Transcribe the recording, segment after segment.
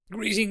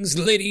Greetings,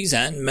 ladies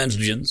and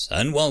gentlemen,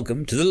 and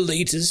welcome to the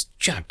latest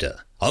chapter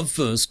of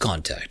First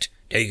Contact,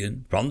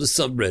 taken from the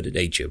subreddit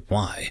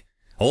HFY.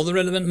 All the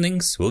relevant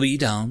links will be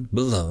down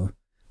below.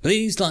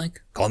 Please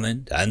like,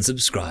 comment, and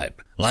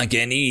subscribe, like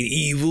any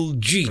evil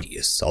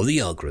genius of the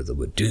algorithm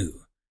would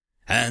do.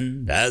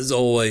 And, as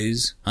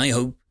always, I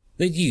hope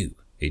that you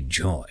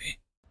enjoy.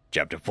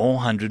 Chapter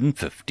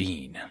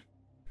 415.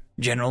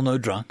 General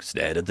Nodruk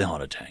stared at the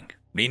holotank,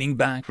 leaning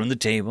back from the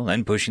table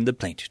and pushing the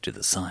plate to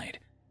the side.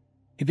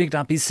 He picked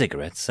up his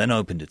cigarettes and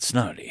opened it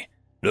slowly,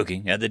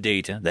 looking at the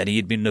data that he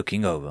had been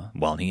looking over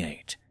while he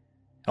ate.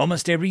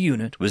 Almost every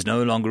unit was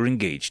no longer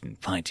engaged in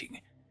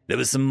fighting. There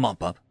was some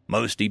mop-up,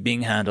 mostly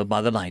being handled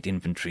by the light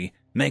infantry,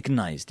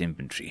 mechanized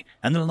infantry,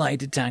 and the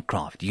light attack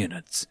craft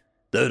units.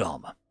 Third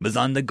Armor was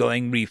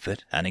undergoing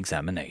refit and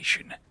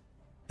examination.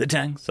 The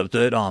tanks of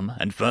 3rd Armor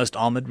and 1st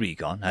Armored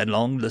Recon had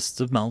long lists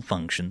of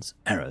malfunctions,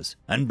 errors,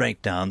 and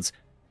breakdowns,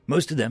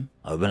 most of them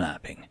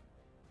overlapping.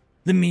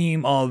 The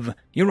meme of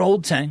your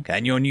old tank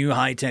and your new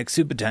high-tech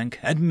super tank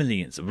had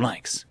millions of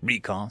likes,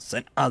 recasts,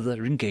 and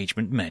other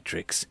engagement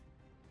metrics.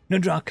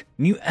 Nodruk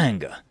knew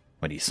anger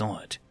when he saw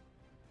it.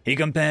 He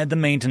compared the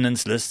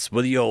maintenance lists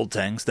with the old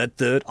tanks that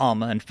 3rd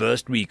Armor and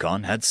 1st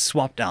Recon had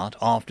swapped out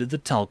after the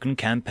Tulkun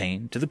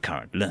campaign to the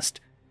current list,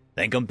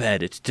 then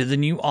compared it to the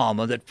new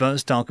armor that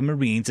 1st Tulkun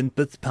Marines and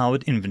 5th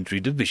Powered Infantry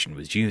Division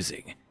was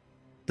using.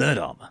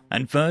 3rd Armor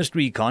and 1st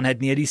Recon had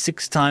nearly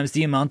 6 times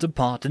the amount of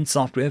part and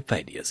software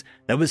failures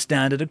that was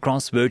standard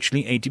across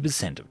virtually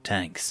 80% of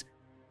tanks.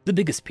 The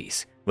biggest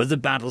piece was the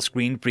battle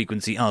screen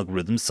frequency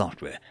algorithm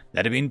software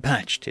that had been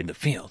patched in the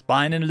field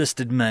by an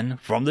enlisted man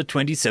from the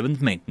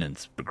 27th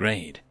Maintenance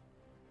Brigade.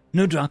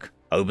 Nodruk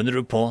opened the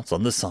reports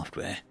on the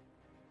software.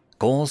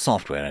 Core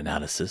software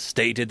analysis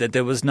stated that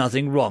there was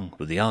nothing wrong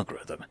with the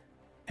algorithm.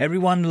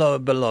 Everyone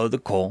below the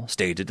core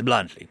stated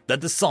bluntly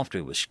that the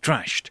software was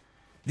trashed.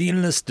 The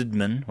enlisted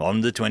man on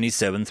the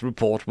 27th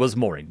report was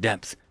more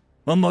in-depth.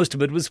 While most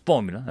of it was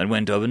formula and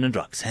went over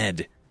Nodruk's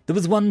head, there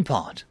was one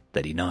part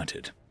that he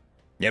noted.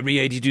 Every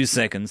 82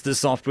 seconds, the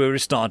software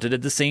restarted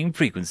at the same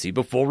frequency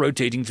before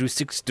rotating through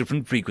 6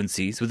 different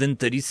frequencies within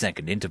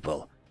 30-second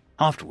interval.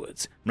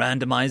 Afterwards,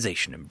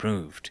 randomization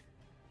improved.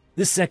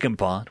 The second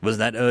part was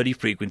that early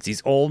frequencies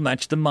all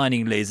matched the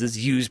mining lasers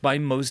used by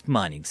most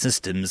mining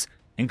systems,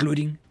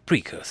 including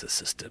precursor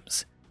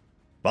systems.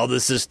 While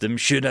the system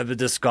should have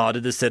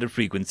discarded a set of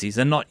frequencies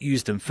and not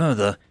used them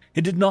further,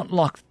 it did not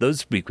lock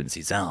those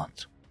frequencies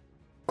out.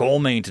 Core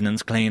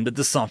maintenance claimed that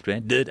the software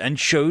did and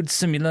showed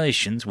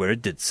simulations where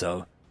it did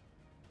so.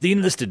 The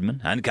enlisted man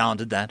had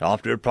counted that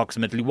after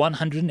approximately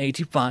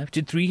 185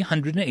 to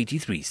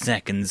 383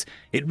 seconds,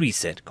 it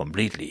reset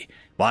completely,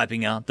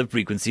 wiping out the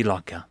frequency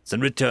lockouts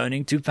and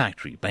returning to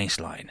factory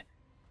baseline.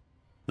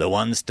 The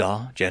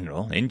one-star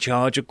general in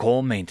charge of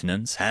core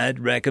maintenance had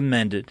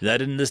recommended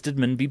that enlisted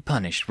men be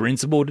punished for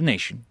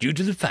insubordination due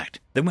to the fact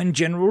that when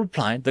General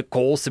replied that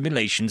core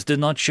simulations did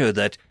not show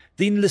that,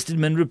 the enlisted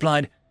men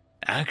replied,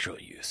 "Actual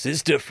use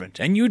is different,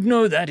 and you'd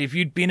know that if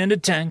you'd been in a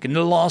tank in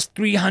the last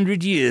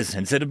 300 years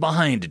instead of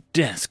behind a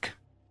desk."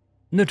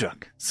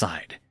 Nodruk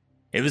sighed.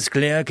 It was a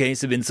clear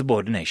case of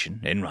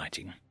insubordination in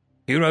writing.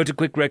 He wrote a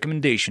quick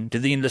recommendation to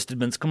the enlisted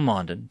man's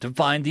commandant to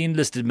find the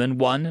enlisted man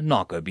 1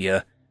 Narco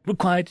beer,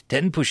 required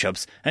 10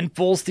 push-ups, and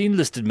forced the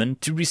enlisted man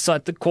to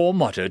recite the core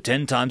motto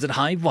 10 times at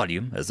high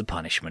volume as a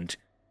punishment.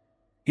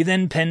 He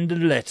then penned a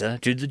letter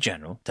to the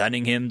general,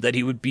 telling him that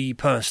he would be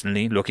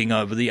personally looking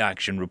over the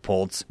action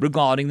reports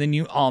regarding the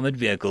new armored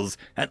vehicles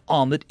and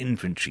armored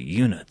infantry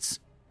units.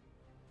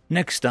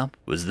 Next up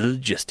was the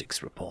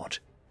logistics report.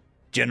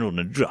 General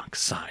Nodruk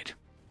sighed.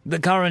 The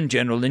current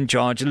general in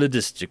charge of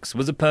logistics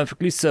was a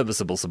perfectly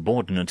serviceable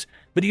subordinate,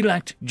 but he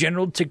lacked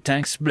General Tic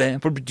Tac's flair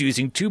for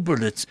producing 2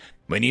 bullets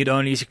when he had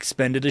only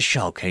expended a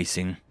shell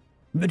casing.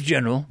 The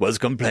general was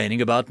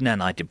complaining about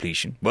nanite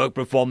depletion, work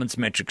performance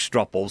metrics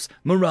drop-offs,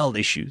 morale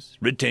issues,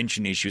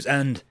 retention issues,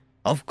 and,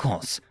 of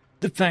course,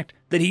 the fact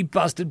that he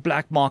busted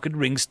black market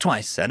rings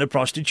twice and a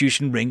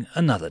prostitution ring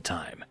another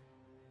time.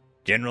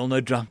 General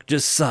Nodruk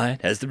just sighed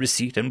as the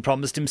receipt and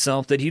promised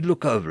himself that he'd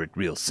look over it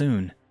real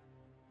soon.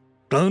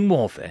 Clone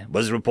Warfare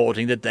was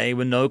reporting that they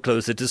were no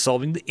closer to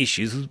solving the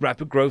issues with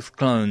rapid growth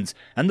clones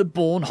and the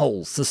Born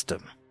Hole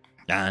system.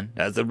 And,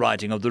 as the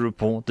writing of the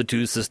report, the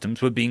 2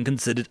 systems were being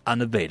considered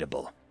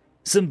unavailable.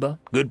 Simba,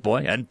 Good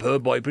Boy, and Per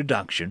Boy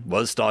production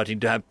was starting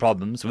to have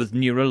problems with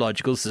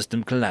neurological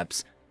system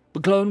collapse,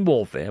 but Clone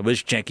Warfare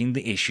was checking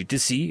the issue to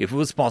see if it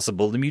was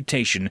possible the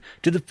mutation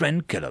to the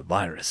Friend Killer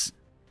virus.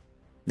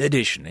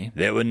 Additionally,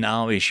 there were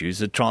now issues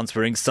with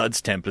transferring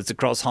SUDS templates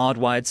across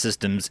hardwired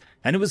systems,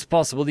 and it was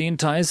possible the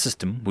entire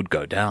system would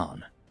go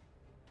down.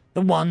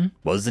 The one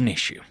was an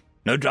issue.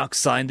 Nodruk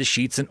signed the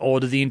sheets and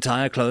ordered the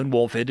entire Clone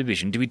Warfare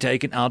division to be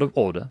taken out of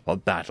order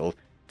of battle,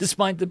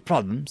 despite the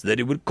problems that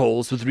it would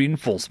cause with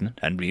reinforcement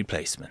and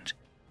replacement.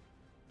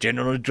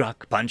 General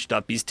Nodruk punched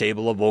up his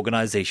table of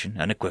organization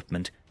and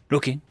equipment,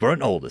 looking for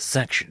an older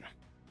section.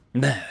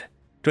 There,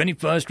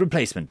 21st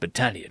Replacement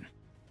Battalion.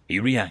 He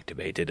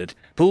reactivated it,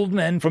 pulled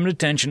men from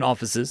detention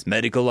offices,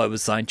 medical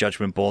oversight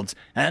judgment boards,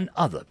 and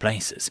other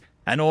places,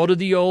 and ordered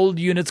the old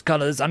unit's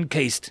colors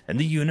uncased and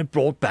the unit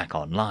brought back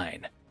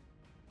online.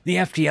 The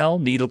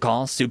FTL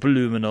needlecast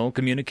superluminal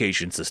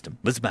communication system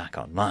was back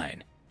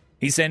online.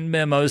 He sent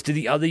memos to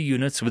the other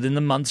units within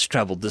the month's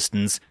travel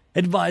distance,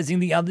 advising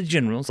the other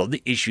generals of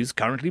the issues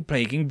currently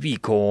plaguing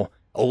V-Corps,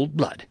 Old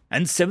Blood,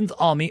 and 7th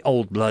Army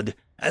Old Blood,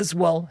 as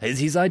well as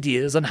his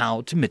ideas on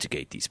how to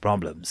mitigate these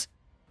problems.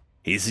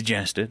 He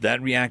suggested that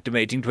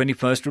reactivating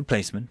 21st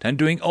Replacement and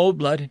doing Old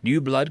Blood,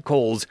 New Blood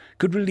calls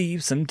could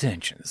relieve some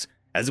tensions,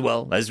 as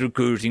well as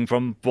recruiting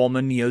from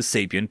former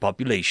Neo-Sapien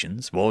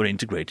populations for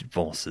integrated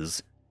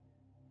forces.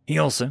 He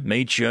also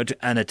made sure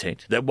to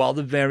annotate that while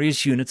the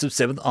various units of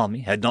 7th Army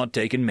had not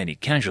taken many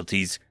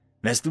casualties,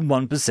 less than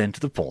 1%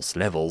 of the force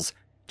levels,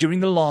 during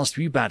the last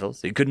few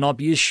battles it could not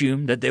be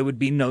assumed that there would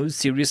be no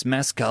serious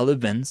mass cull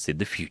events in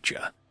the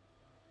future.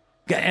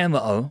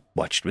 Guillermo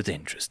watched with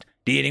interest.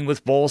 Dealing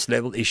with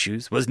force-level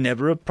issues was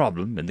never a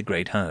problem in the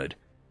Great Herd.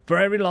 For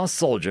every lost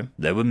soldier,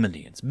 there were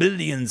millions,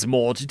 billions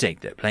more to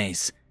take their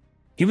place.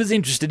 He was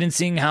interested in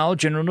seeing how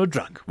General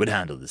Nodruk would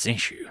handle this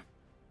issue.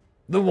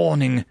 The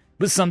warning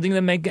was something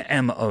that made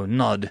Guillermo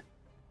nod.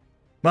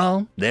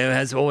 Well, there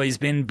has always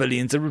been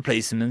billions of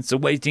replacements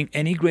awaiting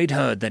any Great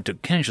Herd that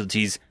took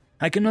casualties.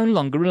 I can no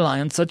longer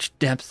rely on such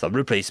depth of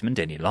replacement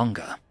any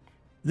longer.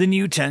 The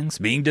new tanks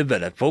being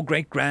developed for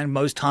Great Grand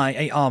Most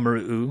High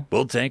Aamaru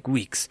will take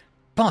weeks,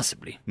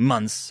 possibly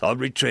months of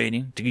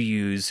retraining to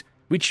use,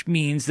 which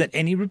means that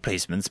any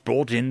replacements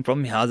brought in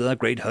from other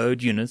Great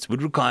Herd units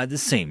would require the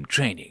same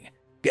training,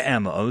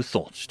 Guillermo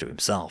thought to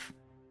himself.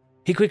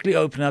 He quickly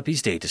opened up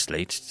his data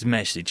slate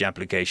message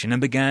application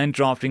and began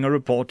drafting a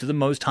report to the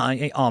Most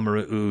High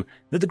Aamaru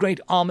that the Great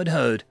Armored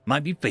Herd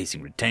might be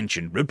facing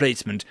retention,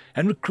 replacement,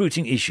 and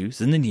recruiting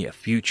issues in the near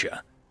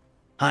future,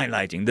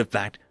 highlighting the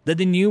fact that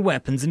the new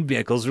weapons and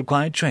vehicles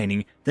required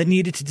training that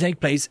needed to take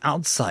place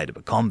outside of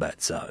a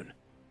combat zone.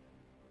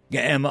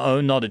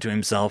 Guillermo nodded to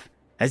himself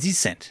as he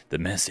sent the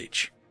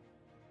message.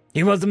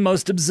 He was the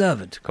most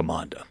observant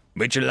commander,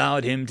 which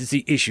allowed him to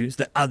see issues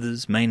that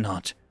others may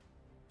not.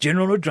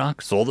 General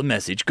Nodruk saw the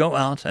message go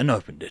out and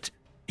opened it.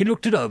 He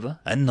looked it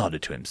over and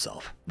nodded to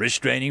himself,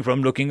 restraining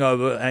from looking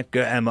over at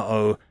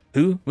Guillermo,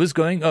 who was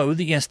going over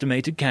the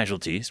estimated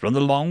casualties from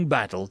the long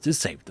battle to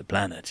save the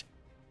planet.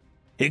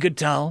 He could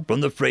tell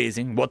from the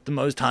phrasing what the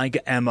Most High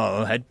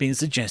Guillermo had been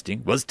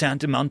suggesting was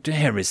tantamount to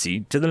heresy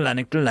to the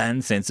Lanik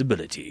Talan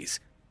sensibilities.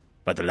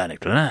 But the Lanik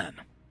Talan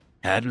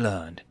had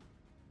learned.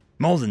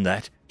 More than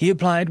that, he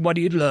applied what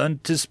he had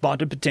learned to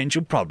spot a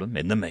potential problem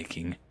in the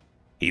making.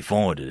 He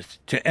forwarded it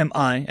to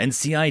MI and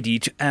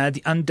CID to add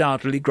the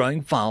undoubtedly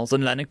growing files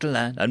on Lanik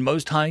Talan and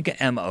Most High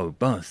Guillermo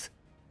both.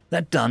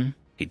 That done,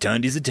 he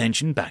turned his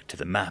attention back to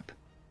the map.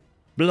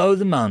 Below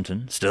the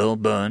mountain still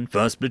burned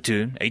 1st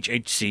Platoon,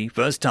 HHC,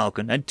 1st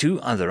Talcon, and 2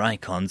 other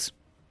icons.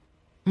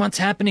 What's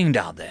happening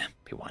down there?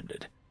 He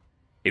wondered.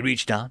 He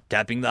reached out,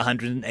 tapping the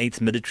 108th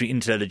Military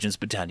Intelligence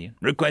Battalion,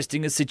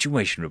 requesting a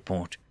situation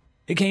report.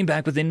 It came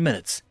back within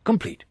minutes,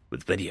 complete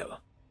with video.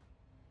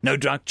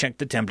 Nodruk checked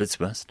the templates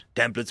first.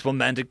 Templates for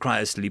manted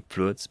cryosleep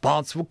fluids,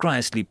 parts for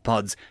cryosleep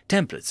pods,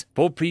 templates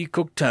for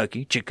pre-cooked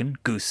turkey, chicken,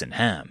 goose, and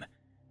ham.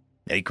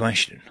 A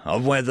question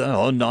of whether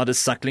or not a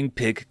suckling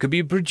pig could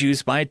be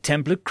produced by a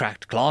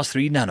template-cracked Class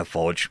 3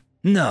 nanoforge.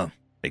 No,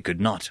 it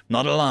could not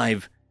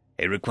alive.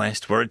 A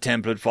request for a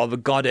template for the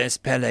Goddess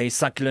Pele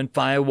succulent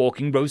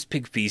fire-walking roast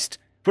pig feast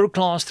for a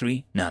Class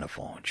 3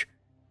 nanoforge.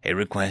 A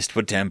request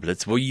for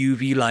templates for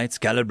UV lights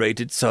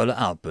calibrated solar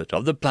output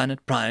of the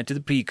planet prior to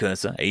the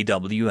precursor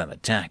AWM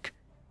attack.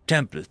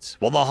 Templates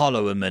for the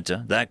hollow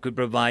emitter that could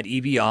provide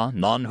EVR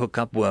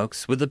non-hookup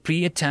works with the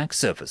pre-attack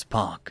surface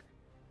park.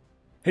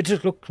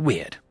 It looked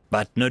weird,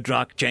 but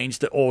Nodruk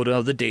changed the order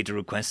of the data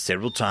requests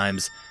several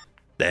times,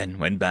 then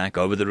went back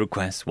over the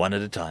requests one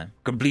at a time,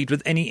 complete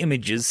with any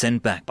images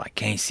sent back by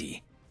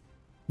Casey.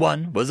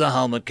 One was a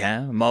helmet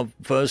cam of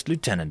First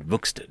Lieutenant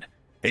Vuxted.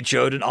 It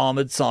showed an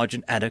armored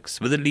Sergeant Addox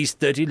with at least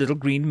 30 little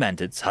green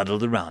mantids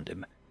huddled around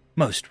him.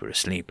 Most were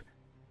asleep,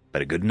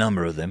 but a good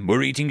number of them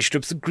were eating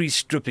strips of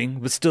grease dripping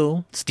with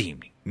still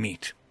steaming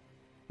meat.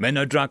 When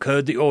Nodruk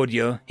heard the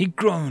audio, he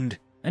groaned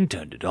and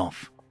turned it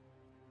off.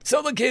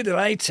 So the kid,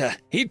 right,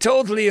 he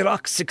totally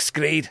rocks 6th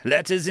grade,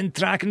 letters in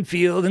track and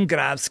field and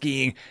grab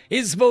skiing.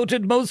 He's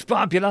voted most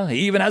popular, he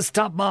even has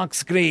top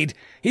marks grade.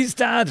 His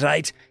dad,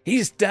 right,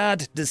 his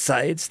dad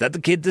decides that the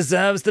kid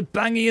deserves the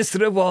bangiest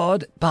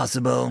reward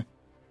possible.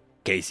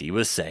 Casey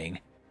was saying.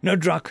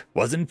 Nodruk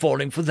wasn't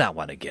falling for that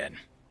one again.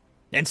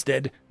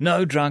 Instead,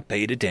 Nodruk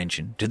paid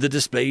attention to the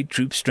displayed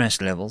troop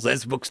stress levels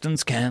as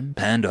Vuxton's cam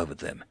panned over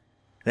them.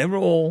 They were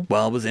all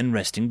well within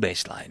resting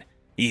baseline,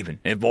 even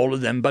if all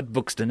of them but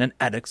Vuxton and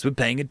Addox were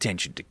paying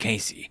attention to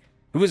Casey,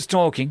 who was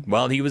talking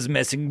while he was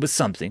messing with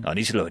something on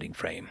his loading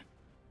frame.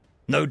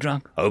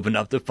 Nodruk opened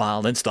up the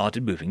file and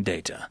started moving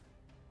data.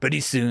 Pretty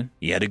soon,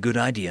 he had a good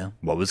idea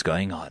what was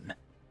going on.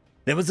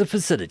 There was a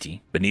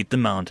facility beneath the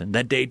mountain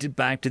that dated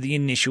back to the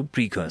initial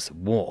precursor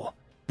war.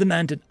 The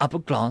manted upper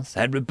class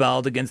had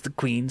rebelled against the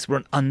Queens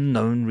for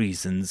unknown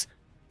reasons.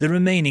 The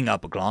remaining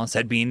upper class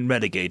had been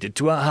relegated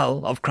to a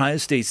hell of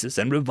cryostasis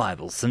and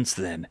revival since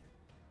then.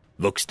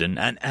 Buxton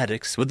and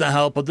Addicks, with the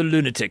help of the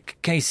lunatic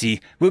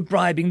Casey, were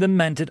bribing the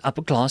manted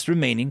upper class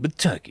remaining with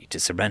Turkey to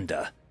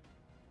surrender.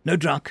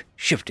 Nodrak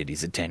shifted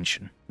his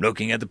attention,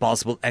 looking at the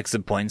possible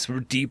exit points for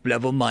a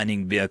deep-level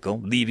mining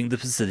vehicle leaving the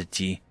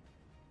facility.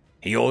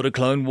 He ordered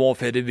Clone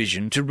Warfare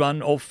Division to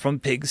run off from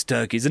pigs,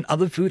 turkeys, and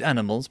other food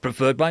animals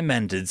preferred by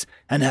mantids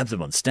and have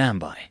them on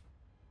standby.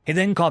 He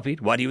then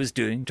copied what he was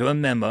doing to a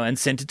memo and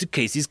sent it to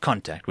Casey's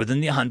contact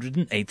within the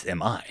 108th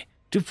MI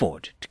to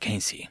forward to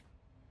Casey.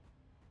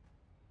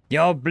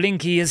 "Your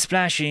blinky is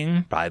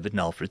flashing," Private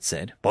Nelfred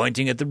said,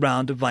 pointing at the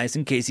round device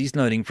in Casey's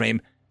loading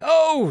frame.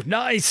 "Oh,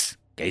 nice!"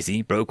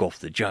 Casey broke off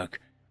the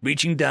joke,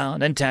 reaching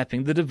down and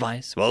tapping the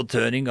device while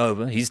turning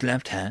over his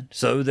left hand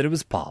so that it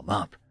was palm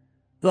up.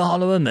 The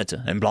hollow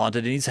emitter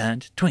implanted in his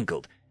hand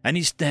twinkled, and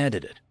he stared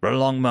at it for a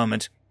long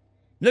moment.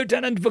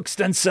 "Lieutenant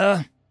Buxton,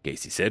 sir,"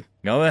 Casey said.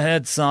 "Go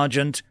ahead,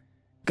 Sergeant."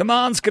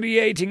 "Command's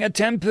creating a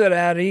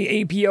temporary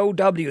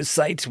APOW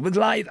site with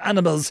live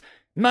animals,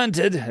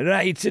 manted,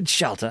 rated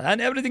shelter, and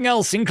everything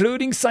else,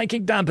 including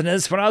psychic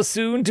dampeners for our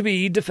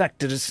soon-to-be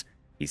defectors,"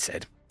 he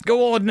said.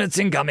 "Coordinates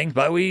incoming,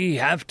 but we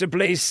have to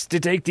place to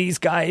take these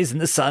guys in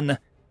the sun."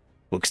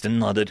 Buxton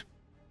nodded.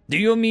 "Do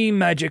you meme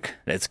magic?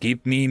 Let's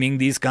keep memeing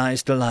these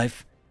guys to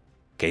life."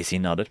 Casey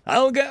nodded.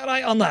 "I'll get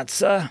right on that,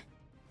 sir."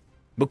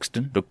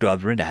 Buxton looked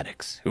over at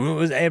Addicks, who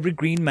was every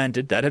green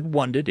mantid that had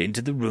wandered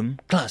into the room,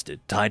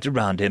 clustered tight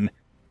around him.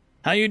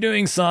 "How you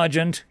doing,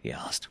 Sergeant?" he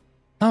asked.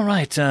 "All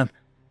right,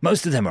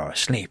 most of them are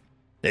asleep.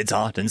 It's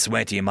hot and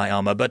sweaty in my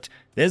armor, but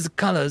there's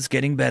colors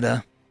getting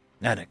better,"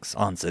 Addicks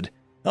answered.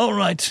 "All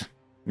right.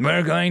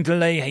 We're going to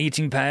lay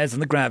heating pads on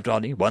the grav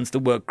dolly once the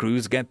work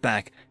crews get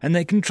back, and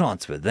they can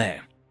transfer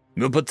there.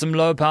 We'll put some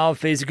low-power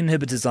phasic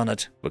inhibitors on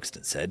it,"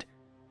 Buxton said.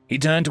 He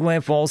turned to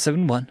where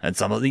 471 and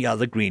some of the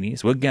other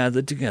greenies were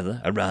gathered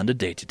together around a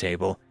data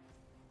table.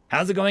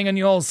 "How's it going on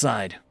your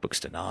side?"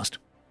 Buxton asked.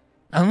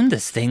 "Own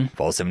this thing,"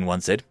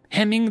 471 said.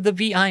 "Hemming the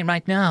VI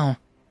right now."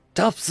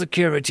 "Tough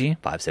security,"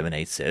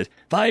 578 said.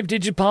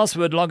 5-digit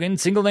password login,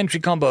 single entry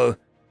combo."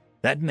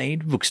 That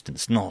made Buxton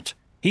snort.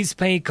 His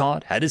pay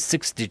card had a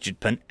 6-digit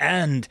PIN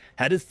and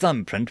had a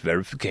thumbprint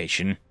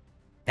verification.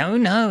 "Oh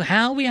no,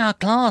 how we are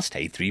classed,"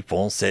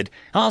 834 said,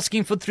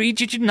 "asking for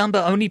 3-digit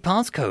number-only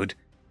passcode."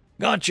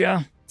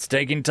 "Gotcha. It's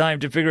taking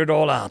time to figure it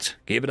all out.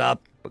 Keep it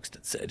up,"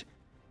 Buxton said.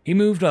 He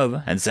moved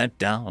over and sat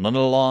down on a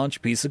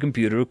large piece of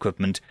computer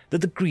equipment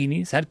that the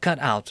greenies had cut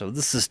out of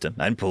the system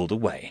and pulled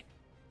away.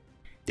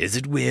 "Is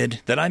it weird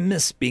that I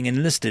miss being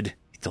enlisted?"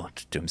 he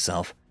thought to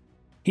himself.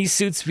 His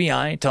suit's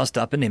VI tossed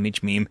up an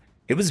image meme.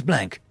 It was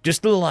blank,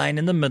 just a line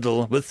in the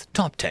middle with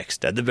top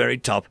text at the very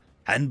top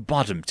and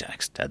bottom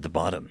text at the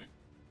bottom.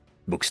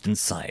 Buxton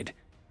sighed.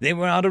 They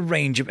were out of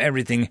range of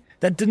everything.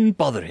 That didn't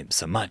bother him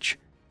so much.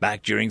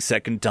 Back during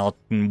Second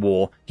Dalton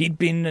War, he'd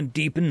been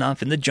deep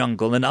enough in the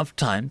jungle enough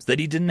times that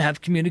he didn't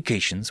have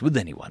communications with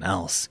anyone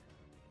else.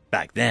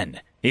 Back then,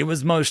 it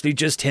was mostly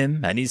just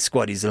him and his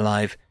squaddies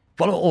alive,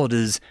 follow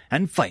orders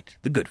and fight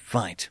the good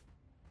fight.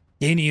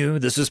 He knew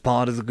this was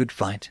part of the good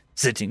fight,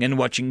 sitting and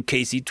watching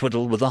Casey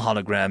twiddle with a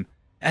hologram,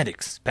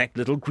 Addicks packed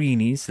little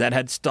greenies that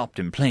had stopped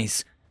in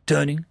place,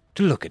 turning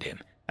to look at him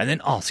and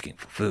then asking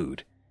for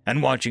food,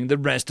 and watching the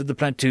rest of the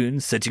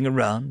platoon sitting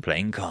around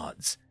playing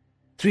cards.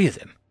 3 of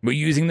them were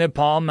using their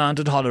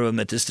palm-mounted hollow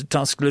emitters to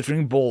toss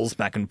glittering balls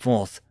back and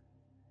forth.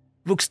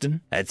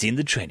 Buxton had seen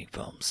the training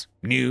films,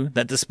 knew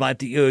that despite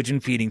the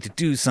urgent feeling to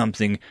do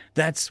something,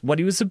 that's what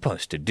he was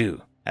supposed to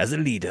do, as a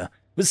leader,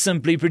 was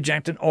simply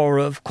project an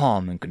aura of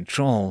calm and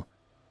control.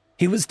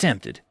 He was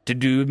tempted to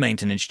do a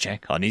maintenance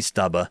check on his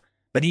stubber,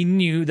 but he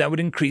knew that would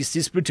increase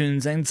his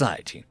platoon's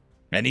anxiety,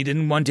 and he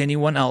didn't want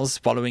anyone else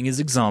following his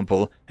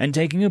example and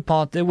taking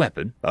apart their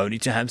weapon only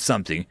to have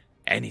something,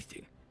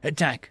 anything,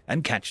 attack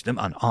and catch them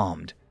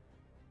unarmed.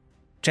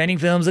 "Training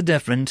films are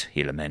different,"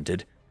 he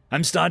lamented.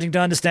 "I'm starting to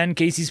understand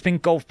Casey's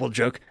pink golf ball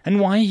joke and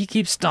why he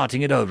keeps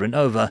starting it over and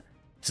over.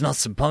 It's not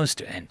supposed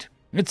to end.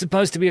 It's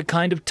supposed to be a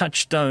kind of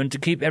touchstone to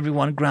keep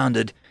everyone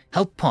grounded,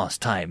 help pass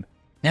time,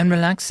 and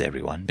relax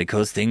everyone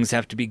because things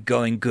have to be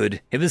going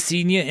good if a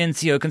senior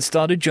NCO can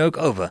start a joke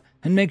over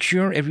and make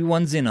sure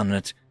everyone's in on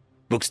it."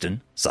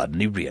 Buxton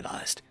suddenly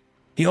realized.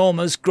 He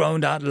almost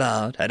groaned out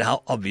loud at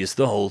how obvious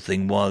the whole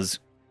thing was.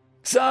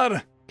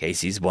 "Sir!"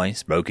 Casey's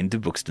voice broke into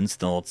Buxton's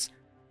thoughts.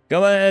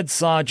 "Go ahead,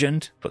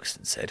 Sergeant,"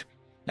 Buxton said.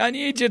 "I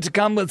need you to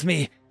come with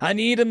me. I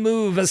need to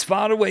move as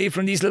far away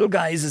from these little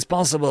guys as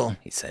possible,"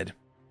 he said.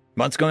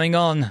 "What's going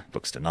on?"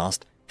 Buxton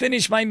asked.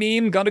 "Finish my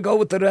meme, gotta go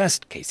with the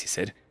rest," Casey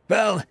said.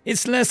 "Well,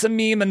 it's less a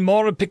meme and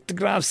more a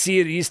pictograph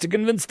series to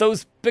convince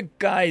those big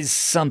guys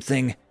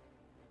something."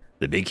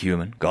 The big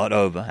human got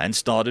over and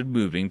started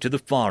moving to the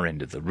far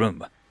end of the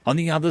room, on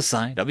the other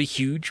side of a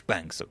huge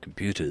bank of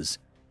computers.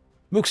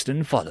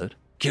 Buxton followed,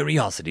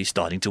 curiosity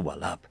starting to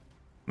well up.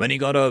 When he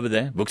got over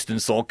there, Buxton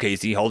saw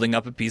Casey holding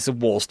up a piece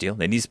of wall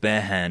steel in his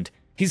bare hand,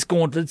 his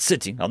gauntlet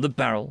sitting on the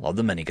barrel of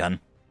the minigun.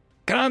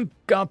 Crank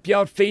up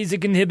your phasic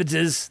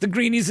inhibitors, the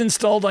greenies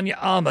installed on your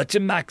armor to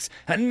max,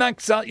 and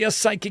max out your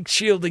psychic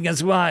shielding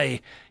as well.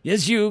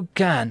 Yes, you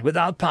can,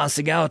 without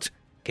passing out,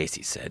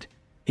 Casey said.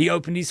 He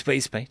opened his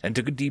faceplate and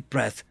took a deep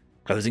breath,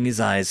 closing his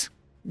eyes.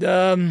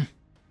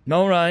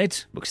 All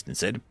right, Buxton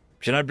said.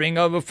 Should I bring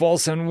over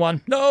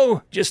 471?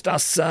 No, just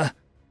us, sir,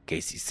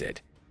 Casey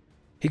said.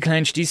 He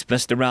clenched his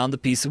fist around the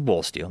piece of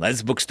war steel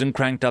as Buxton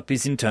cranked up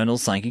his internal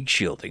psychic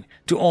shielding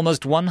to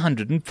almost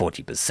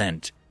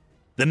 140%.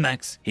 The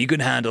max he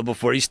could handle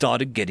before he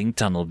started getting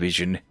tunnel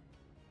vision.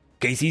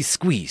 Casey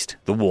squeezed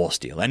the war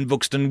steel, and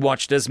Buxton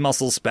watched as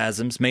muscle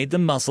spasms made the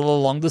muscle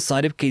along the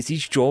side of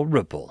Casey's jaw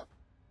ripple.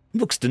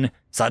 Buxton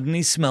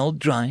suddenly smelled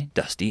dry,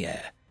 dusty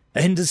air,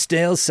 a hint of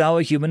stale,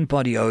 sour human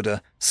body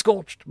odor,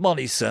 scorched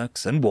molly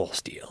circs, and war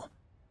steel.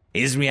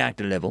 His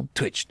reactor level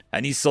twitched,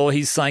 and he saw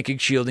his psychic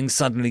shielding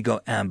suddenly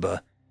go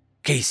amber.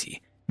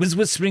 Casey was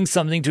whispering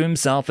something to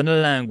himself in a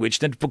language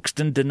that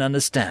Buxton didn't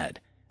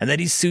understand, and that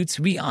his suit's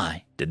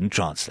VI didn't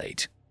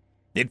translate.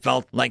 It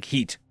felt like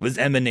heat was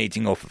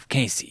emanating off of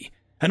Casey,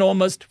 an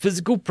almost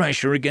physical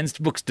pressure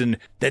against Buxton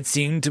that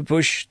seemed to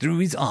push through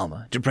his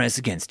armor to press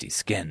against his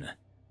skin.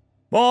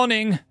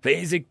 "Warning!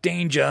 Phasic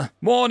danger!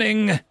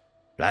 Warning!"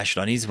 flashed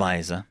on his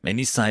visor, and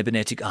his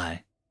cybernetic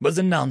eye was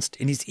announced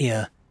in his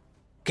ear.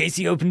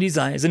 Casey opened his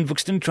eyes, and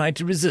Buxton tried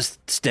to resist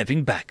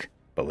stepping back,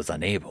 but was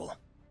unable.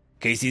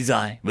 Casey's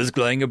eye was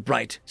glowing a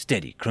bright,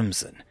 steady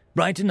crimson,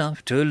 bright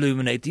enough to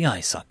illuminate the eye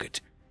socket.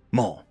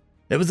 More,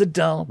 there was a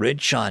dull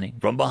red shining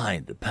from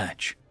behind the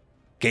patch.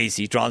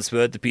 Casey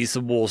transferred the piece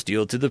of war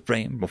steel to the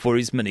frame before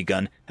his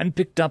minigun and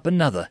picked up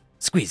another,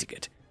 squeezing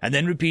it, and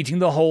then repeating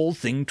the whole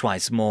thing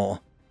twice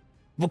more.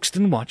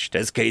 Buxton watched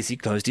as Casey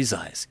closed his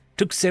eyes,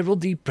 took several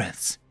deep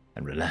breaths,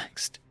 and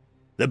relaxed.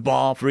 The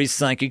bar for his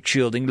psychic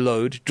shielding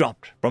load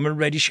dropped from a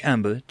reddish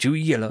amber to a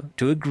yellow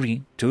to a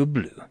green to a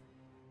blue.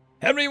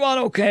 "Everyone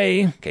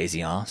okay?"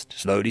 Casey asked,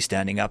 slowly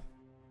standing up.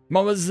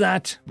 "What was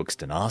that?"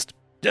 Buxton asked.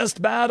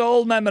 "Just bad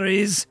old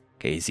memories,"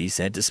 Casey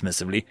said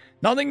dismissively.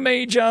 "Nothing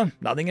major,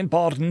 nothing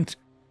important."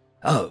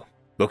 "Oh."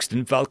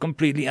 Buxton felt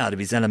completely out of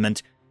his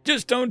element.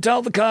 "Just don't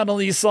tell the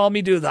Colonel you saw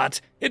me do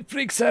that. It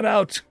freaks her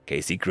out,"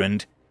 Casey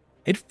grinned.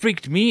 It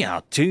freaked me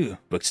out too,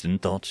 Buxton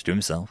thought to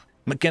himself,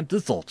 but kept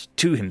the thought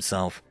to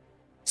himself.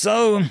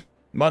 "So,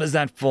 what is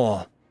that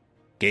for?"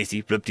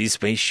 Casey flipped his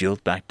face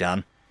shield back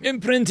down.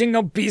 "Imprinting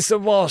a piece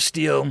of war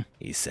steel,"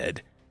 he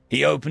said.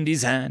 He opened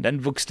his hand,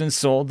 and Buxton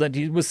saw that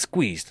it was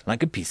squeezed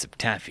like a piece of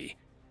taffy.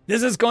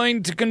 "This is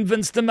going to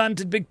convince the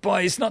manted big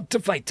boys not to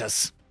fight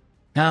us."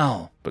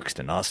 "How?"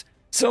 Buxton asked.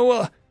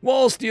 "So,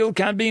 war steel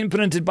can be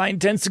imprinted by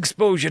intense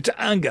exposure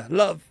to anger,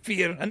 love,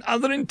 fear, and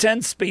other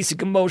intense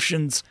basic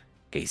emotions,"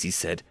 Casey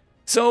said.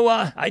 "So,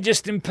 I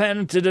just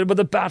implanted it with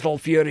a battle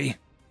fury."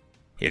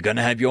 "You're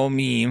gonna have your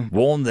meme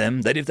warn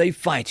them that if they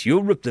fight,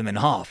 you'll rip them in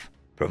half.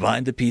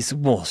 Provide the piece of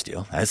war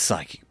steel as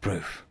psychic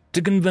proof,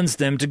 to convince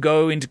them to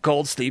go into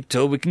cold sleep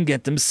till we can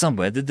get them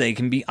somewhere that they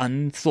can be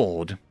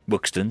unthawed,"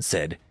 Buxton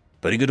said,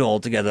 putting it all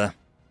together.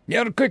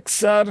 "You're quick,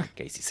 sir,"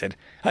 Casey said.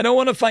 "I don't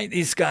want to fight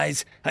these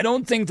guys. I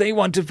don't think they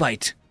want to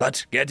fight,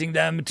 but getting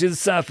them to the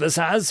surface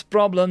has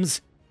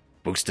problems."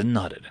 Buxton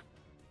nodded.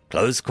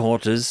 "Close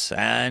quarters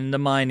and the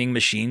mining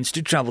machines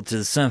to travel to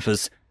the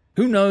surface.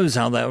 Who knows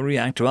how they'll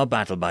react to our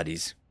battle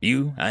buddies,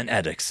 you and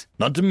Addex,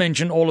 not to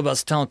mention all of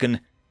us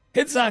Talcan."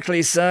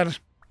 "Exactly, sir,"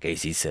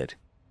 Casey said.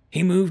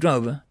 He moved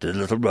over to the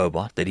little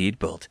robot that he had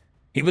built.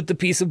 He put the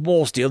piece of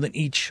war steel in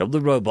each of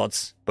the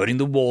robots, putting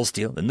the war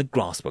steel in the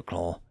grasper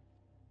claw.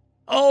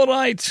 "All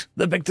right,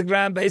 the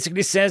pictogram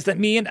basically says that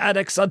me and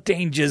Addex are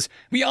dangers.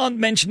 We aren't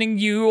mentioning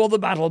you or the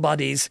battle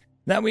buddies,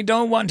 that we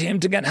don't want him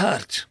to get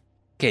hurt."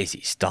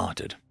 Casey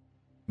started.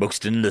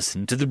 Buxton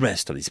listened to the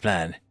rest of his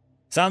plan.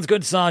 "Sounds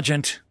good,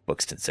 Sergeant,"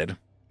 Buxton said.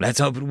 "Let's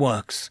hope it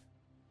works."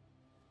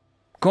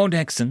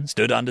 Cordexon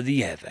stood under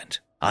the air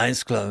vent,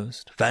 eyes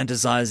closed,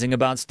 fantasizing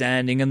about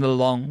standing in the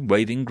long,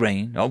 waving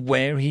grain of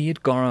where he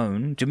had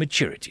grown to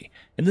maturity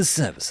in the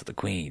service of the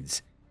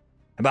Queens,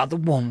 about the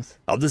warmth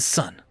of the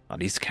sun on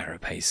his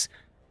carapace,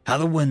 how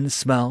the wind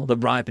smelled the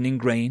ripening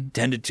grain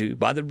tended to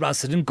by the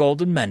russet and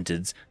golden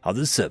mantids of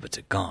the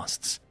servitor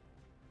castes.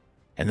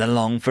 In the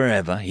long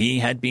forever he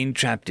had been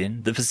trapped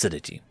in the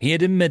facility, he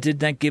had admitted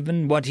that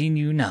given what he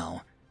knew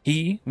now,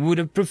 he would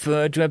have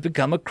preferred to have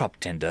become a crop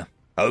tender,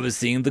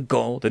 overseeing the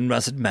gold and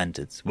russet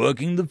mantids,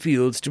 working the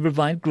fields to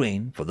provide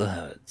grain for the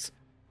herds.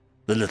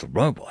 The little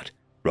robot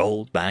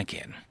rolled back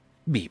in,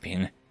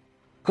 beeping.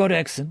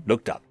 Cordexon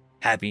looked up,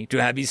 happy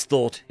to have his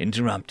thought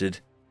interrupted.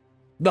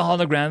 The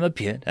hologram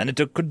appeared, and it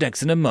took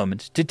Cordexon a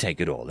moment to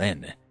take it all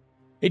in.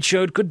 It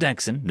showed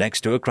Cordexon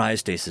next to a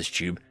cryostasis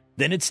tube,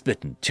 then it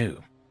split in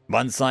two.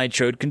 One side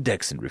showed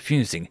Cordexon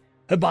refusing.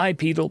 A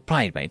bipedal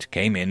primate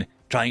came in,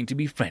 trying to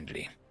be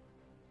friendly.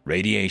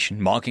 Radiation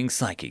marking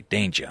psychic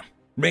danger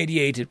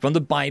radiated from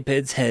the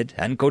biped's head,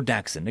 and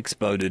Cordexon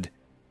exploded.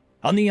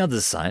 On the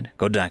other side,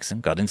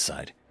 Cordexon got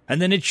inside,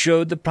 and then it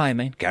showed the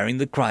primate carrying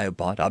the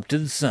cryopod up to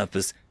the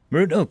surface,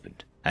 where it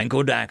opened, and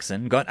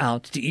Cordexon got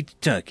out to eat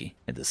turkey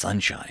in the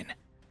sunshine.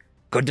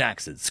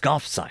 Cordexon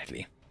scoffed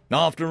slightly.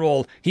 After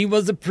all, he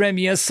was the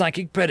premier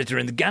psychic predator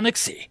in the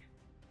galaxy.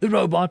 The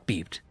robot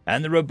beeped,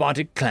 and the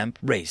robotic clamp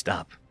raised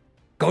up.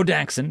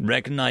 Gordaxon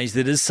recognized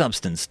it as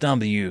Substance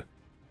W.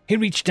 He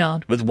reached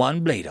out with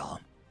one blade arm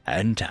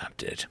and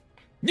tapped it.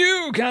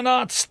 "You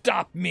cannot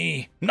stop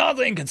me.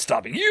 Nothing can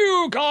stop you.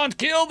 You can't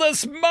kill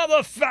this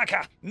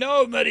motherfucker.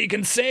 Nobody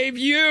can save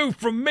you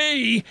from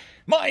me.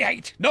 My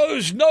hate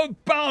knows no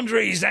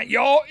boundaries that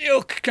your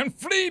ilk can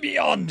flee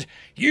beyond.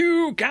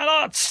 You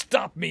cannot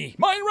stop me.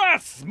 My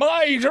wrath,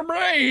 my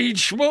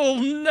rage will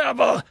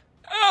never,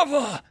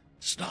 ever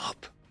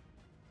stop."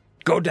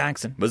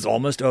 Gordaxon was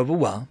almost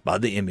overwhelmed by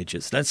the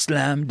images that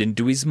slammed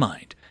into his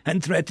mind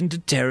and threatened to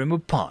tear him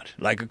apart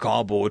like a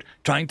cardboard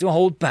trying to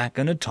hold back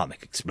an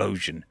atomic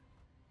explosion.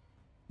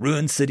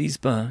 Ruined cities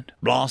burned,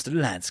 blasted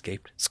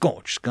landscapes,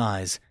 scorched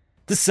skies,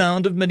 the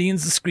sound of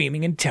millions of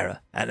screaming in terror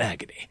and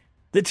agony,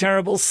 the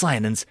terrible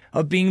silence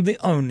of being the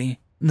only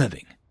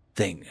living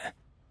thing.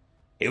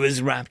 He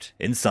was wrapped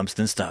in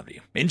Substance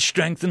W, in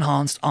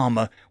strength-enhanced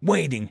armor,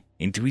 wading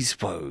into his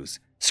foes,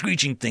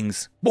 screeching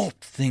things,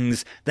 warped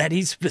things that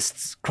his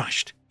fists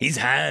crushed, his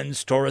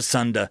hands tore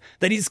asunder,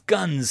 that his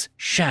guns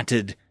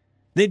shattered.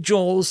 Their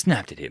jaws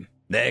snapped at him,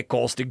 their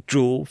caustic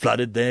drool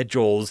flooded their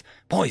jaws,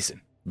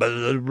 poison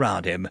billowed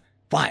around him,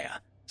 fire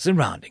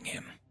surrounding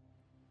him.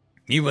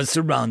 He was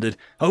surrounded,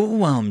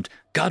 overwhelmed,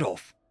 cut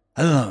off,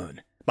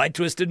 alone, by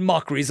twisted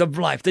mockeries of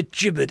life that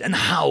gibbered and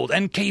howled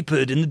and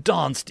capered and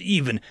danced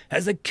even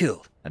as they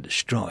killed and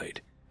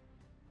destroyed.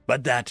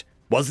 But that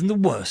wasn't the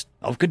worst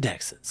of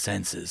Gordaxon's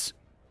senses.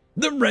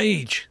 The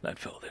rage that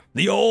filled him,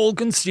 the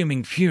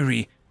all-consuming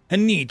fury, a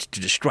need to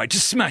destroy, to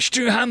smash,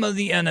 to hammer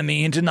the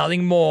enemy into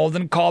nothing more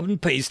than carbon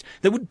paste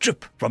that would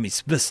drip from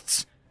his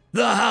fists.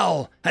 The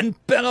howl and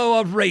bellow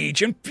of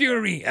rage and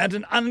fury at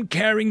an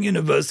uncaring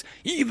universe,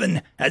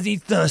 even as he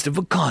thirsted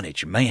for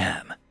carnage and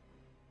mayhem.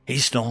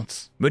 His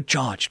thoughts were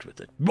charged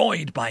with it,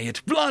 buoyed by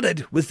it,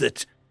 flooded with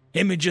it.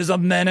 Images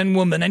of men and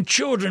women and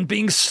children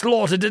being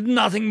slaughtered did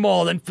nothing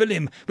more than fill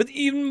him with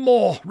even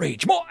more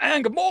rage, more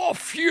anger, more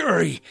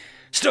fury,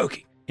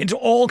 stoking into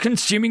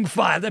all-consuming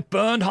fire that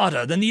burned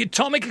hotter than the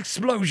atomic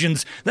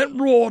explosions that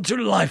roared to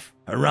life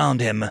around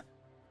him.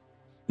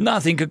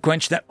 Nothing could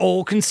quench that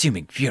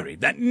all-consuming fury,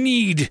 that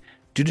need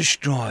to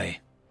destroy.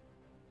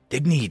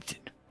 It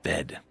needed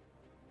fed.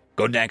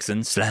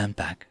 Gordaxon slammed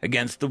back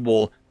against the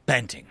wall,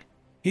 panting.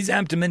 His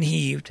abdomen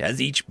heaved as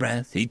each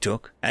breath he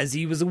took, as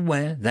he was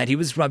aware that he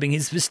was rubbing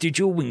his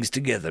vestigial wings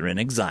together in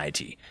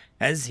anxiety,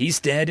 as he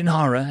stared in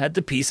horror at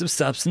the piece of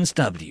Substance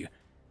W,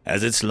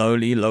 as it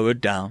slowly lowered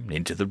down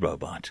into the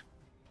robot.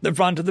 The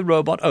front of the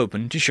robot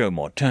opened to show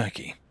more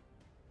turkey.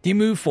 He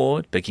moved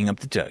forward, picking up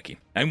the turkey,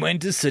 and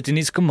went to sit in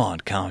his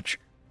command couch.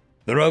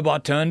 The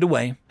robot turned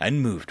away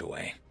and moved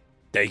away,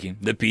 taking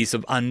the piece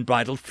of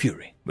unbridled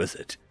fury with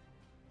it.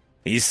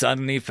 He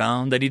suddenly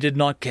found that he did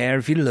not care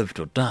if he lived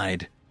or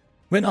died.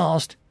 When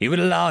asked, he would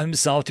allow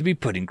himself to be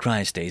put in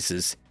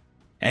cryostasis.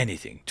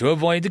 Anything to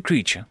avoid the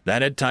creature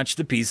that had touched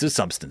the piece of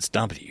Substance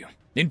W,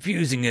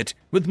 infusing it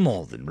with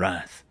more than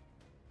wrath.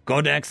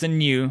 Gordaxon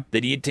knew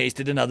that he had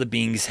tasted another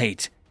being's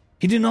hate.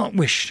 He did not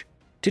wish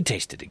to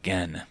taste it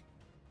again.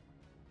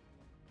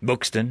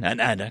 Buxton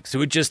and Addax, who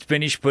had just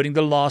finished putting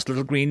the last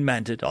little green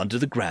mantid onto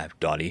the grav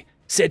dolly,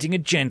 setting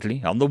it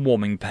gently on the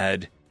warming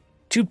pad.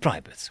 2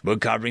 privates were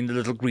covering the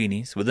little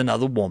greenies with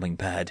another warming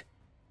pad.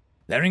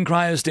 "They're in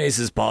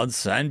cryostasis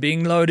pods and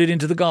being loaded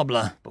into the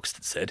gobbler,"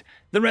 Buxton said.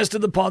 "The rest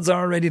of the pods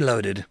are already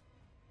loaded."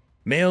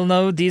 "We'll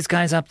load these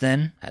guys up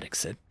then," Addax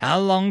said. "How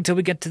long till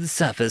we get to the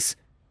surface?"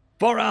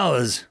 4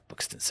 hours,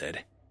 Buxton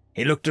said.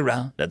 He looked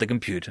around at the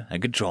computer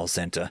and control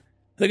center.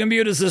 "The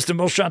computer system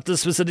will shut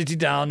this facility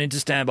down into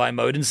standby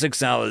mode in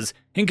 6 hours,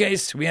 in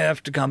case we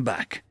have to come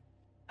back."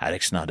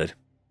 Addax nodded.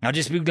 "I'll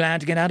just be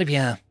glad to get out of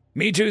here."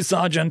 "Me too,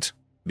 Sergeant."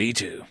 "Me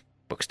too,"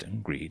 Buxton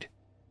agreed.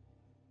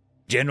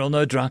 General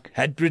Nodruck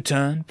had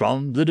returned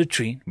from the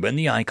retreat when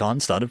the icon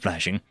started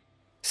flashing.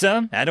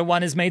 "Sir, Adder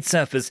 1 has made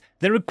surface.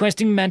 They're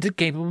requesting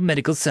mantid-capable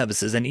medical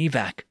services and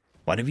evac,"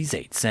 one of his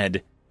aides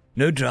said.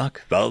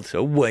 Nodruck felt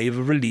a wave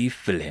of relief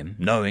fill him,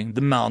 knowing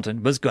the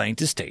mountain was going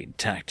to stay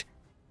intact.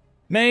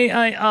 "May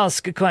I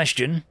ask a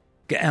question?"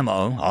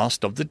 Guillermo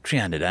asked of the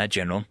Trianidad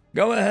general.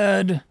 "Go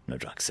ahead,"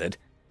 Nodruck said.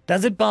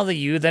 "Does it bother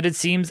you that it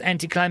seems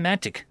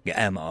anticlimactic?"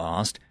 Guillermo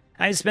asked.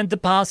 "I've spent the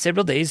past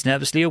several days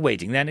nervously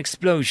awaiting that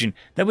explosion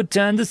that would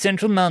turn the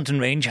central mountain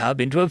range hub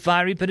into a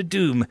fiery pit of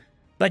doom,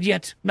 but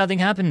yet nothing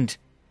happened."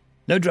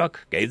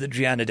 Nodruck gave the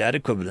Trianidad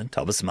equivalent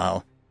of a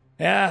smile.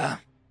 "Yeah,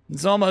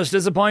 it's almost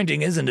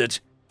disappointing, isn't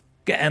it?"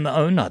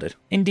 Guillermo nodded.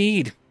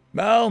 "Indeed."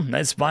 "Well,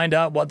 let's find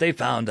out what they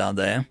found down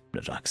there,"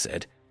 Nodruck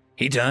said.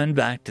 He turned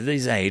back to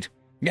his aide.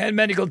 "Get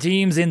medical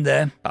teams in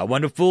there. I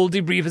want a full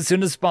debrief as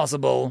soon as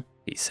possible,"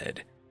 he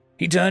said.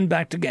 He turned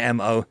back to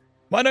Guillermo.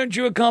 "Why don't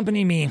you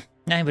accompany me?"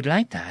 "I would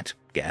like that,"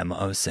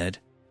 Guillermo said.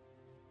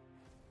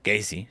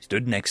 Casey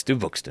stood next to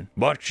Buxton,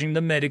 watching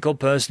the medical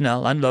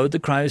personnel unload the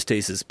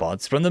cryostasis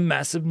pods from the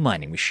massive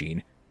mining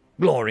machine.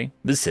 Glory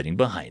was sitting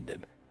behind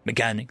them,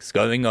 mechanics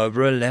going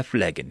over her left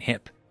leg and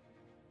hip.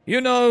 "You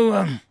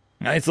know,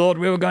 I thought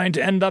we were going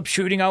to end up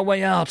shooting our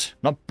way out,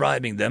 not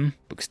bribing them,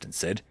 Buxton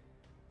said.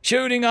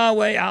 Shooting our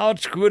way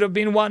out would have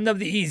been one of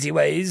the easy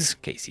ways,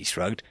 Casey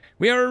shrugged.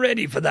 We were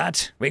ready for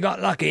that. We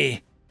got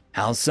lucky.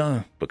 How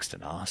so?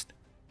 Buxton asked.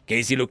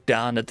 Casey looked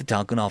down at the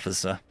Talcon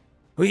officer.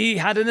 We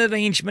had an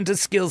arrangement of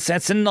skill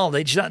sets and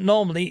knowledge that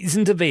normally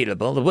isn't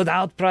available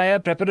without prior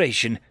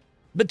preparation.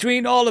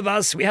 Between all of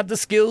us, we have the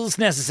skills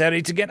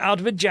necessary to get out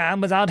of a jam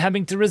without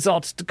having to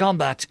resort to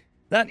combat.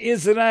 That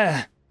is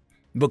rare.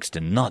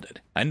 Buxton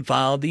nodded and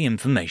filed the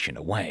information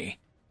away.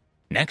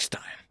 Next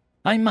time,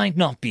 I might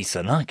not be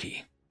so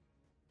lucky.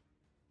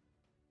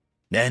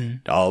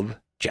 End of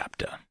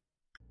chapter.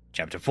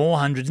 Chapter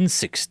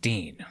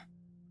 416.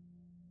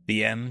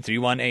 The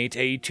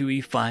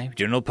M318A2E5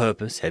 General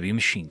Purpose Heavy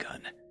Machine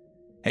Gun.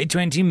 A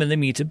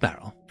 20mm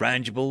barrel,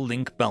 frangible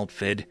link belt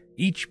fed,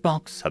 each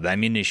box of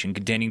ammunition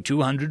containing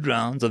 200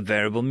 rounds of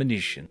variable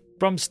munition,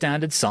 from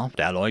standard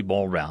soft alloy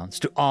ball rounds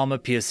to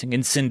armor-piercing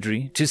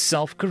incendiary to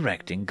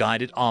self-correcting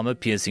guided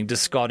armor-piercing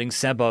discarding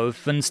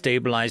Sabov and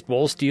stabilized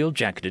wall steel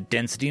jacketed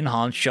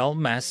density-enhanced shell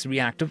mass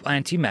reactive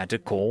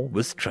antimatter core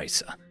with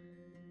tracer.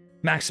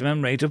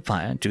 Maximum rate of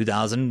fire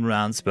 2,000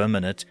 rounds per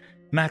minute.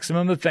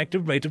 Maximum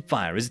effective rate of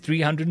fire is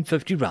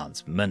 350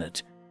 rounds per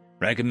minute.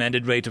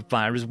 Recommended rate of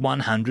fire is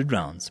 100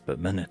 rounds per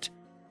minute.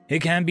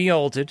 It can be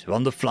altered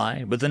on the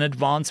fly with an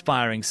advanced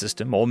firing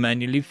system or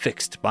manually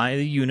fixed by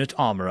the unit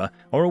armorer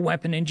or a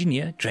weapon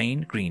engineer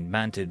trained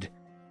green-manted.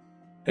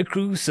 A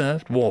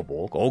crew-served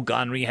warborg or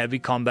gunnery heavy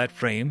combat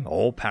frame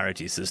or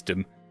parity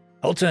system.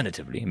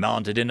 Alternatively,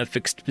 mounted in a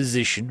fixed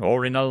position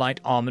or in a light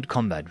armored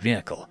combat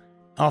vehicle.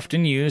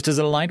 Often used as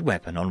a light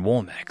weapon on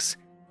war mechs.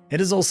 It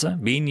has also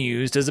been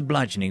used as a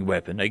bludgeoning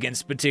weapon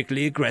against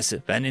particularly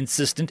aggressive and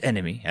insistent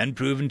enemy and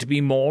proven to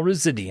be more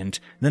resilient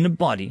than the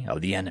body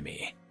of the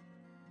enemy.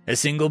 A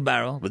single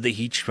barrel with a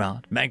heat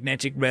shroud,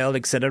 magnetic rail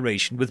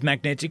acceleration with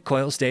magnetic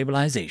coil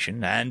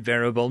stabilization and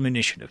variable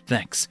munition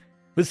effects,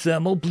 with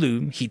thermal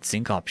bloom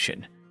heatsink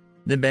option.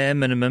 The bare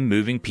minimum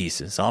moving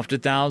pieces after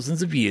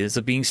thousands of years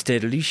of being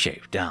steadily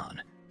shaved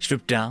down.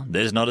 Stripped down,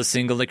 there's not a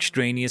single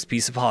extraneous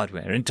piece of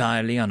hardware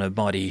entirely on her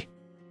body.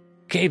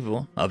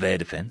 Capable of air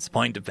defense,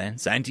 point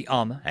defense,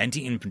 anti-armor,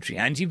 anti-infantry,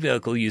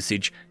 anti-vehicle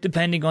usage,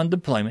 depending on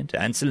deployment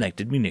and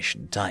selected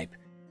munition type.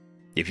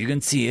 If you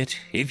can see it,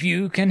 if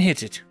you can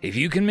hit it, if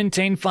you can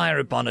maintain fire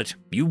upon it,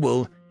 you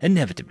will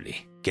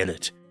inevitably kill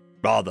it.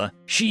 Rather,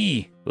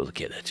 she will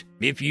kill it,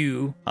 if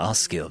you are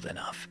skilled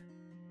enough.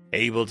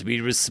 Able to be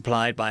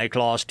resupplied by a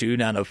Class 2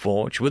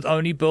 nanoforge with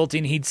only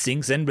built-in heat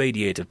sinks and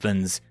radiator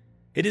fins.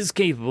 It is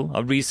capable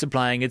of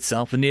resupplying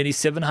itself with nearly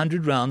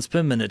 700 rounds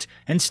per minute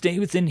and stay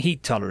within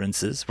heat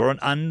tolerances for an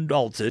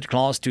unaltered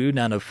Class 2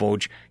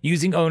 nanoforge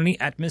using only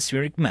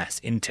atmospheric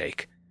mass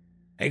intake.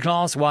 A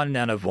Class 1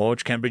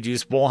 nanoforge can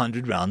produce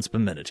 400 rounds per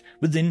minute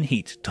within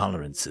heat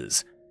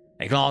tolerances.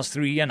 A Class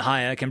 3 and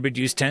higher can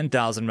produce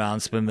 10,000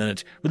 rounds per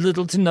minute with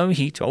little to no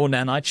heat or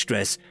nanite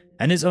stress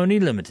and is only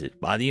limited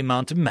by the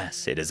amount of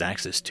mass it has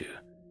access to.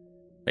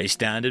 A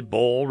standard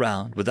ball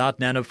round without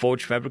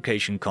nanoforge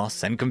fabrication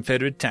costs and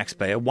Confederate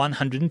taxpayer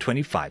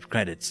 125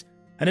 credits.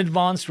 An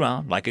advanced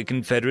round like a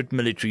Confederate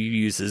military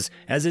uses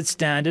as its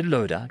standard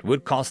loadout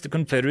would cost the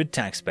Confederate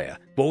taxpayer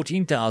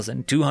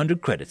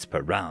 14,200 credits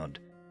per round.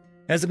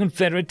 As the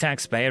Confederate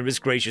taxpayer has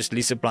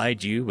graciously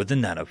supplied you with a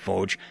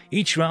nanoforge,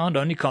 each round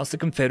only costs the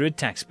Confederate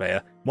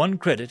taxpayer 1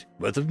 credit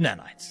worth of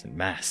nanites and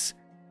mass.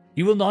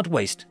 You will not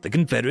waste the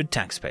Confederate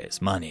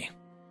taxpayer's money.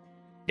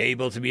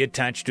 Able to be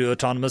attached to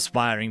autonomous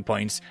firing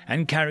points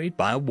and carried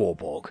by a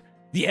warborg,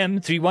 the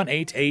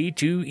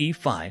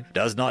M318A2E5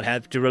 does not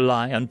have to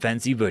rely on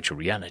fancy virtual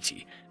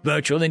reality,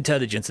 virtual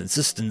intelligence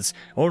assistance,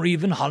 or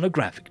even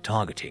holographic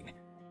targeting.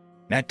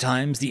 At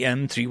times, the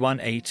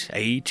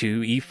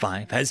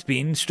M318A2E5 has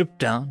been stripped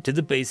down to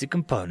the basic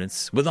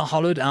components with a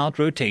hollowed-out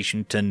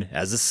rotation tin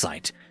as a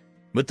sight,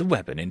 with the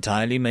weapon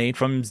entirely made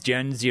from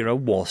Gen 0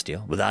 war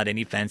steel without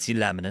any fancy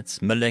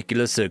laminates,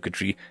 molecular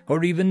circuitry,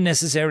 or even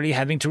necessarily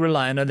having to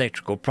rely on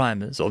electrical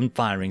primers or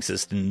firing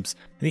systems.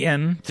 The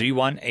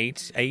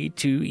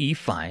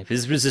M318A2E5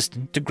 is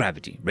resistant to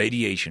gravity,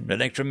 radiation,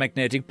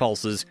 electromagnetic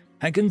pulses,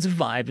 and can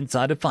survive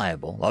inside a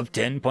fireball of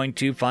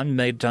 10.25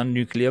 megaton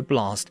nuclear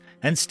blast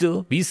and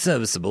still be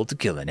serviceable to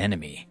kill an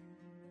enemy.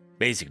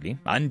 Basically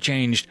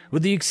unchanged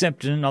with the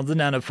exception of the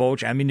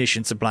Nanoforge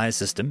Ammunition Supply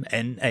System,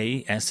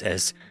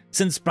 NASS,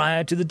 since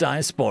prior to the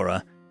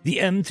Diaspora, the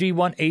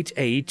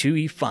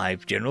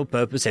M318A2E5 General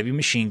Purpose Heavy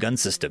Machine Gun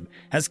System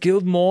has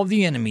killed more of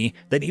the enemy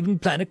than even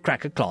Planet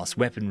Cracker-class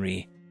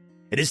weaponry.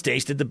 It has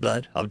tasted the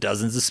blood of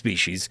dozens of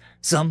species,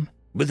 some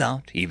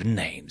without even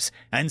names,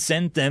 and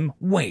sent them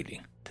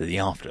wailing to the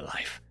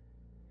afterlife.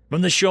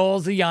 From the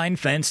shores of the Iron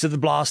Fence to the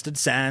blasted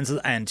sands of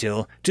the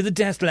Anthill to the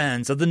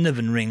deathlands of the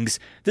Niven Rings,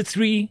 the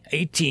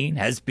 318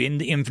 has been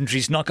the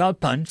infantry's knockout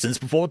punch since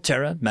before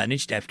Terra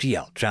managed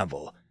FTL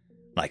travel.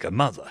 Like her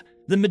mother,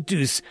 the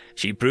Medusa,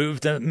 she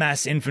proved that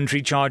mass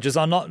infantry charges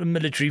are not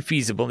military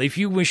feasible if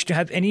you wish to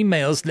have any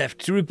males left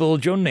to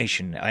rebuild your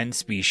nation and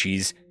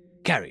species.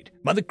 Carried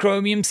by the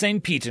Chromium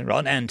St. Peter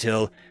on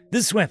Anthill,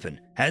 this weapon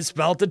has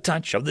felt the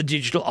touch of the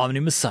digital Omni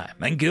Messiah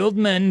and killed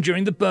men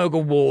during the burger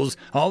wars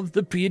of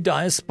the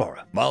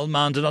pre-diaspora while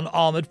mounted on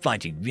armored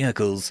fighting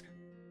vehicles.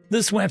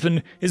 This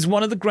weapon is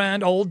one of the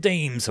grand old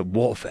dames of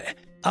warfare,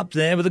 up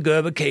there with the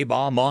Gerber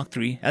K-Bar Mark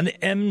III and the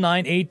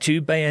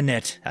M9A2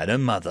 bayonet at her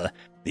mother,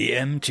 the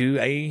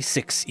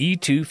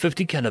M2A6E2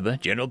 50 caliber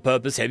general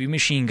purpose heavy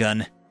machine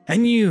gun.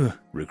 And you,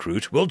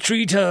 recruit, will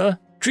treat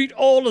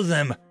all of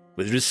them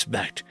with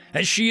respect,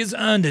 as she has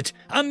earned it,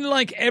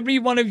 unlike every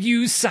one of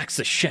you sacks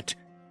of shit.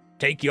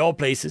 Take your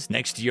places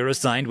next to your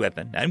assigned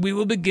weapon, and we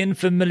will begin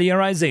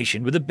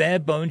familiarization with a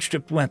bare-bone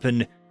stripped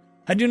weapon.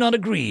 I do not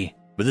agree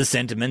with the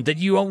sentiment that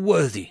you are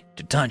worthy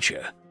to touch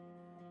her.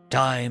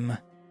 Time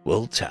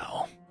will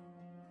tell.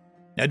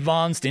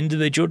 Advanced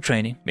Individual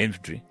Training,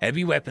 Infantry,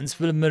 Heavy Weapons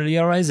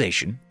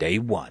Familiarization, Day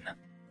 1.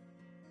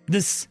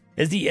 This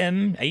is the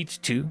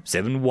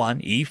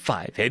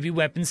M8271E5 Heavy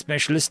Weapons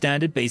Specialist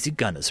Standard Basic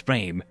Gunner's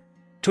Frame.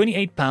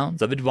 28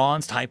 pounds of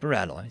advanced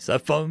hyper-alloys, a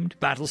foamed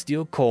battle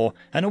steel core,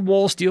 and a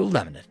wall steel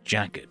laminate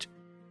jacket.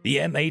 The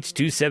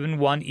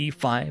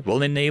M8271E5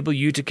 will enable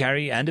you to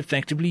carry and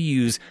effectively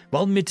use,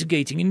 while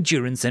mitigating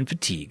endurance and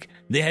fatigue,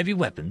 the heavy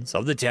weapons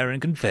of the Terran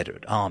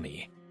Confederate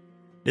Army.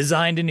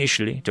 Designed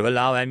initially to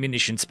allow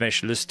ammunition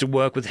specialists to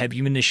work with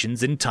heavy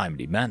munitions in a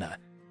timely manner,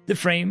 the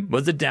frame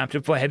was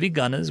adapted for heavy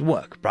gunners'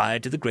 work prior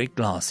to the Great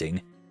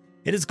Glassing.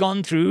 It has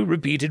gone through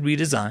repeated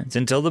redesigns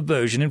until the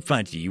version in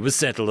front of you was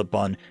settled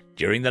upon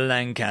during the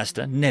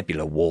Lancaster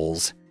Nebula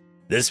Wars.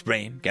 This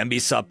frame can be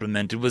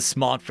supplemented with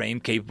smart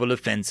frame-capable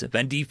offensive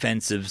and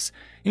defensives,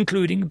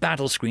 including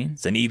battle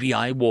screens and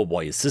EVI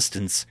Warboy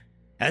assistance,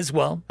 as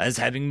well as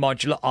having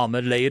modular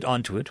armor layered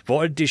onto it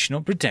for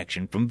additional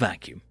protection from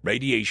vacuum,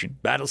 radiation,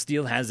 battle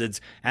steel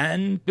hazards,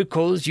 and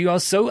because you are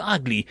so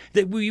ugly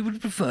that we would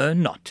prefer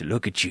not to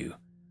look at you.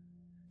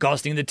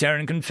 Costing the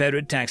Terran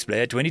Confederate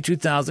taxpayer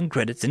 22,000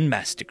 credits in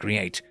mass to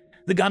create,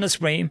 the gunner's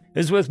frame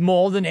is worth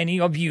more than any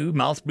of you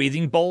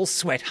mouth-breathing,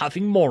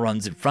 ball-sweat-huffing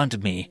morons in front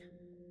of me.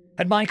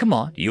 At my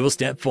command, you will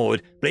step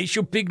forward, place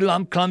your big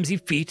lump clumsy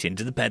feet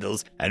into the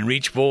pedals, and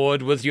reach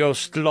forward with your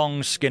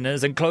long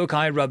skinners and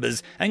cloak-eye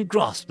rubbers and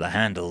grasp the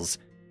handles.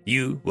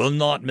 You will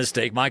not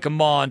mistake my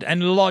command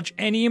and lodge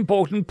any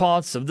important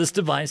parts of this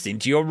device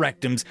into your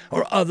rectums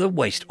or other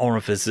waste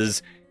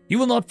orifices. You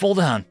will not fall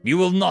down, you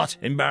will not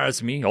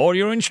embarrass me or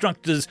your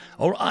instructors,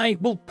 or I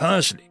will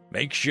personally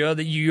make sure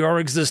that your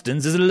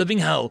existence is a living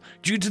hell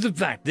due to the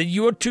fact that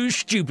you are too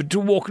stupid to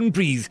walk and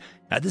breathe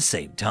at the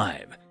same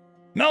time.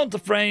 Mount the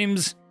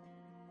frames!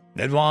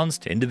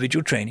 Advanced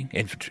Individual Training,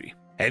 Infantry,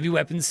 Heavy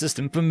Weapons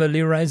System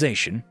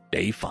Familiarization,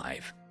 Day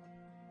 5.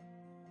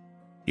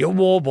 Your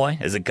Warboy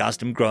is a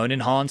custom-grown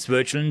enhanced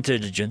virtual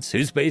intelligence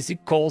whose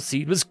basic call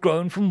seed was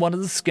grown from one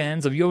of the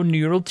scans of your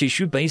neural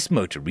tissue-based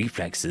motor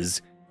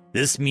reflexes.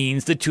 This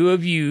means the two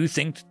of you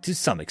think to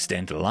some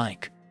extent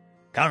alike.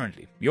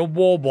 Currently, your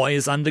Warboy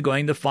is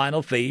undergoing the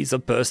final phase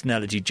of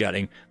personality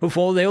gelling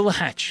before they will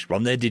hatch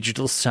from their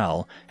digital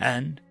cell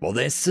and, for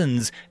their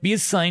sins, be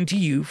assigned to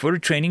you for a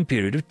training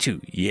period of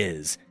 2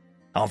 years,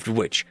 after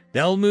which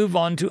they'll move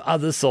on to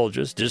other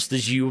soldiers just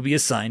as you will be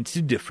assigned to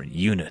different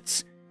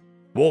units.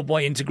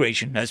 Warboy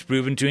integration has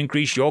proven to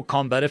increase your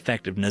combat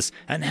effectiveness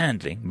and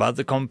handling by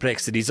the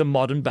complexities of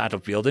modern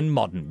battlefield and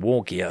modern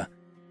war gear.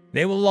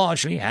 They will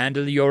largely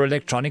handle your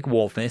electronic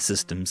warfare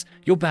systems,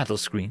 your battle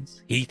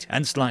screens, heat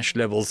and slash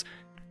levels,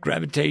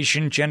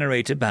 gravitation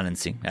generator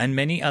balancing, and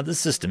many other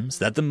systems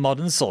that the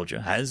modern soldier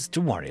has to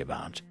worry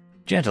about.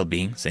 Gentle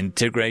beings,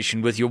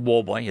 integration with your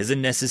Warboy is a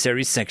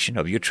necessary section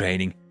of your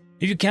training.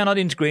 If you cannot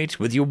integrate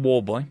with your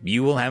Warboy,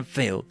 you will have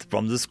failed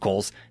from this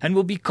course and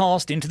will be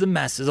cast into the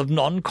masses of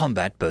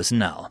non-combat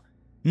personnel.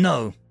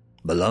 No,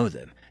 below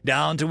them,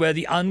 down to where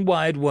the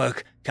unwired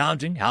work,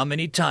 counting how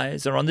many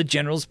tires are on the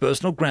general's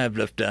personal grav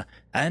lifter,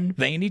 and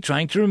vainly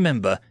trying to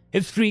remember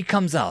if 3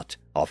 comes out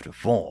after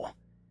 4.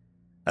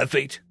 A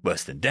fate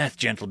worse than death,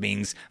 gentle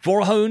beings,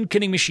 for honed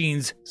killing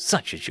machines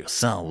such as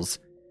yourselves.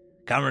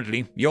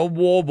 Currently, your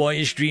Warboy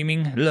is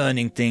dreaming,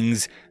 learning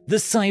things. The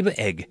cyber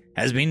egg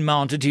has been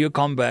mounted to your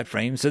combat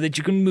frame so that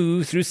you can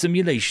move through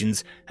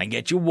simulations and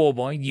get your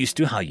Warboy used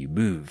to how you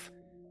move.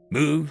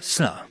 Move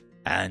slow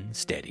and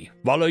steady.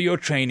 Follow your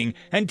training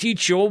and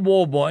teach your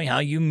Warboy how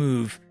you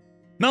move.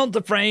 Mount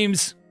the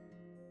frames!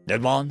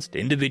 Advanced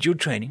Individual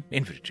Training,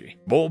 Infantry,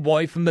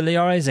 Warboy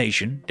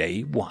Familiarization,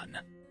 Day 1.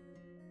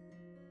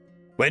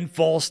 When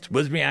forced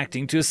with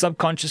reacting to a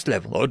subconscious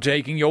level or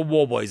taking your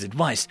Warboy's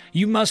advice,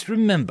 you must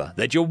remember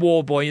that your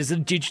Warboy is a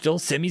digital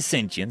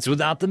semi-sentience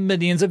without the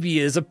millions of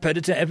years of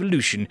predator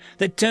evolution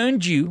that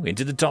turned you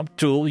into the top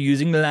tool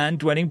using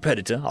land-dwelling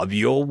predator of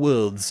your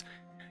worlds.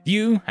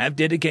 You have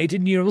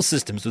dedicated neural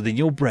systems within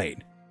your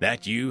brain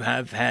that you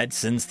have had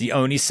since the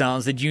only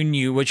sounds that you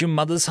knew was your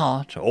mother's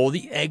heart or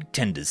the egg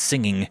tenders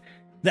singing.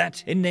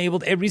 That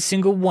enabled every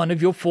single one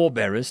of your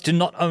forebearers to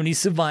not only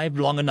survive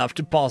long enough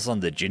to pass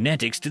on the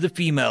genetics to the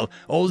female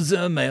or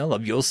zermale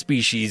of your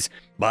species,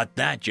 but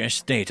that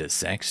gestator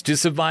sex to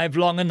survive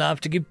long enough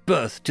to give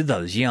birth to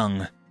those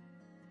young.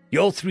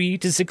 Your 3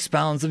 to 6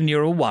 pounds of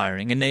neural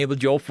wiring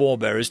enabled your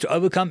forebears to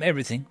overcome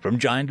everything from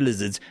giant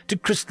lizards to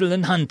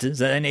crystalline hunters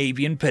and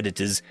avian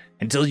predators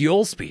until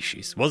your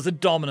species was the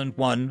dominant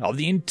one of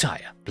the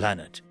entire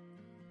planet.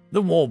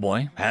 The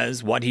warboy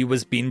has what he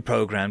was being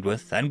programmed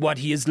with and what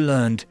he has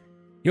learned.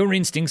 Your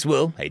instincts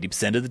will,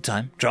 80% of the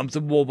time, trump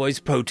the warboy's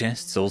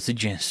protests or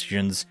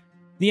suggestions.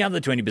 The other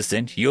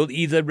 20%, you'll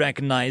either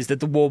recognize that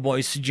the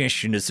warboy's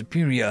suggestion is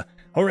superior,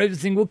 or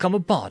everything will come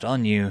apart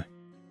on you.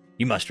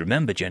 You must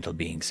remember, gentle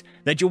beings,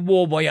 that your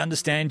warboy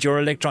understands your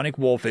electronic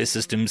warfare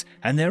systems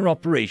and their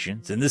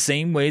operations in the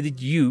same way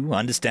that you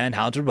understand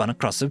how to run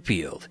across a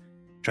field.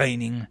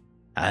 Training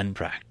and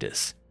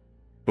practice.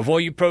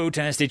 Before you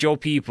protest that your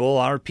people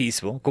are a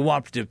peaceful,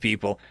 cooperative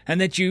people,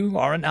 and that you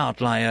are an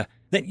outlier,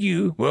 that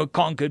you were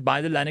conquered by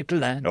the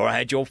Lanaktallan or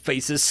had your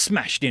faces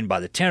smashed in by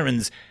the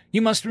Terrans,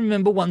 you must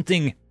remember one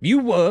thing: you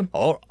were,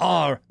 or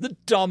are, the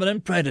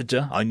dominant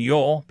predator on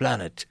your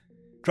planet.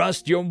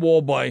 Trust your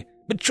warboy,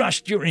 but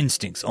trust your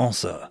instincts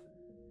also.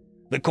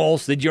 The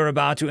course that you're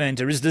about to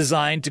enter is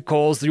designed to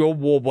cause your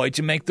warboy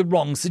to make the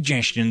wrong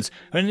suggestions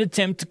in an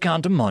attempt to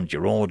countermand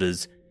your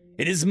orders.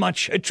 It is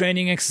much a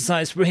training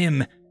exercise for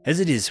him as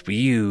it is for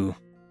you.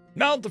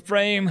 Mount the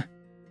frame.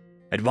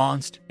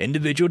 Advanced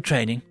Individual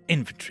Training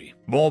Infantry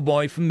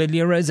Warboy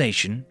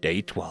Familiarization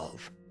Day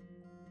 12.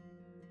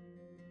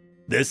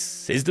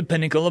 This is the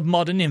pinnacle of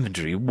modern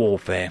infantry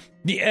warfare.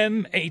 The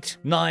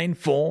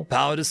M894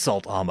 powered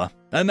assault armor,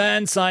 a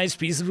man-sized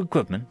piece of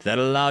equipment that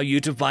allow you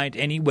to fight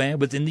anywhere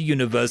within the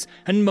universe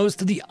and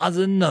most of the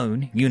other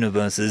known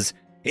universes.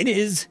 It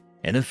is,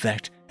 in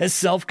effect, a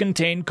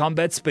self-contained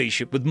combat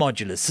spaceship with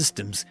modular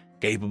systems,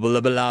 capable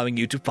of allowing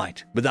you to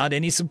fight without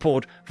any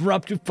support for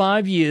up to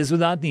 5 years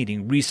without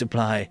needing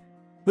resupply.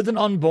 With an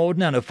onboard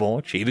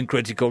nanoforge, even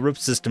critical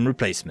system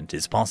replacement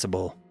is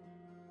possible.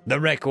 The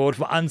record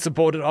for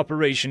unsupported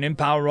operation in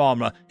power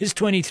armor is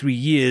 23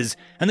 years,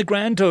 and the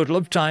grand total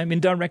of time in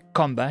direct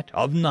combat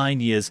of 9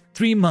 years,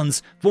 3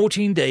 months,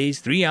 14 days,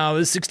 3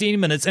 hours, 16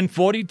 minutes, and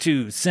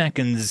 42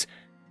 seconds.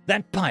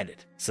 That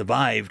pilot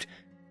survived.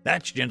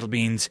 That, gentle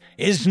beings,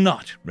 is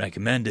not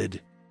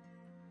recommended.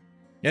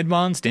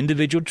 Advanced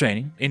Individual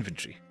Training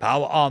Infantry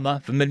Power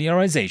Armor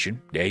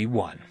Familiarization Day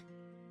 1.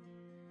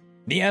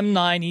 The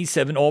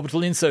M9E7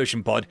 orbital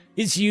insertion pod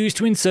is used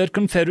to insert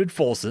Confederate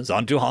forces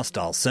onto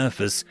hostile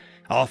surface,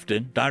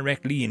 often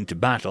directly into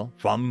battle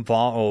from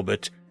far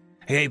orbit.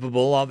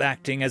 Capable of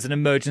acting as an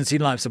emergency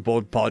life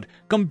support pod,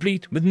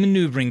 complete with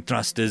maneuvering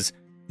thrusters,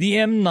 the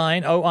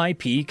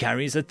M9OIP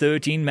carries a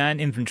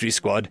 13-man infantry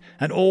squad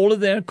and all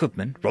of their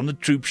equipment from the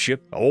troop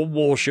ship or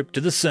warship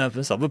to the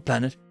surface of a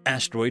planet,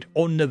 asteroid,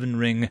 or Niven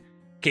ring,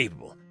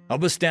 capable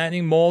of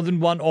withstanding more than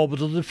one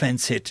orbital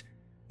defense hit.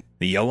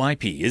 The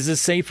OIP is a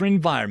safer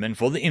environment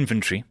for the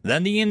infantry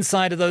than the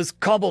inside of those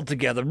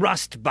cobbled-together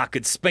rust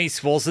bucket Space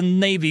Force and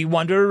Navy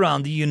wander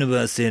around the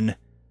universe in.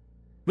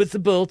 With the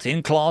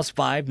built-in Class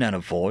 5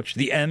 nanoforge,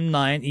 the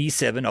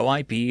M9E7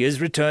 OIP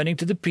is returning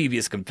to the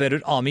previous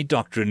Confederate Army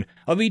doctrine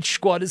of each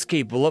squad is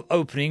capable of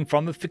opening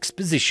from a fixed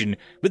position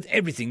with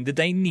everything that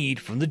they need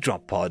from the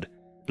drop pod,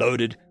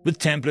 loaded with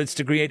templates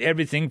to create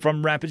everything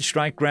from rapid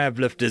strike grav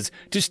lifters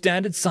to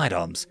standard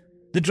sidearms.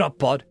 The drop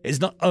pod is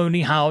not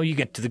only how you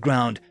get to the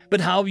ground, but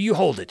how you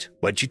hold it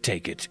once you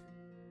take it.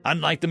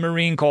 Unlike the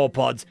Marine Corps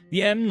pods, the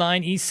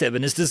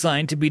M9E7 is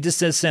designed to be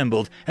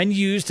disassembled and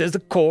used as the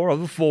core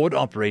of a forward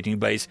operating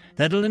base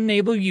that'll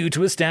enable you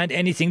to withstand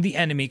anything the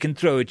enemy can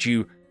throw at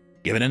you,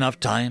 given enough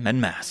time and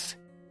mass.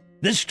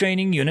 This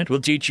training unit will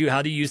teach you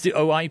how to use the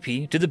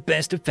OIP to the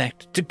best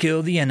effect to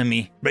kill the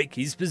enemy, break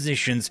his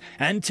positions,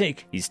 and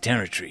take his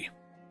territory.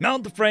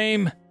 Mount the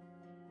frame!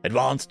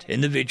 Advanced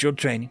Individual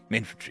Training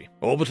Infantry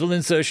Orbital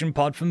Insertion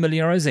Pod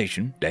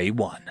Familiarization Day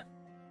 1.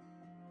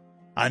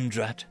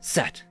 Undrat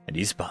sat at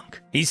his bunk,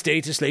 his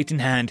status slate in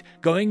hand,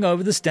 going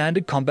over the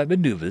standard combat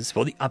maneuvers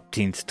for the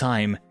upteenth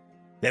time.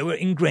 They were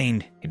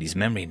ingrained in his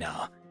memory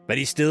now, but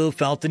he still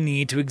felt the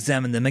need to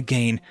examine them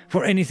again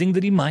for anything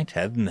that he might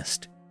have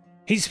missed.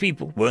 His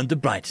people weren't the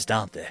brightest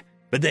out there,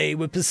 but they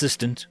were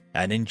persistent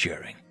and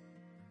enduring.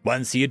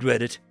 Once he had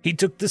read it, he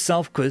took the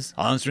self-quiz,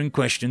 answering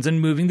questions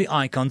and moving the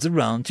icons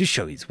around to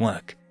show his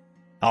work.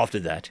 After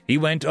that, he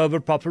went over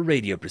proper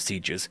radio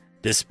procedures,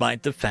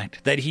 despite the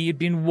fact that he had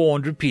been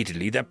warned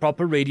repeatedly that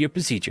proper radio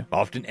procedure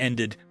often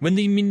ended when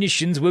the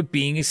munitions were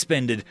being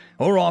expended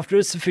or after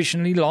a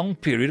sufficiently long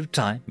period of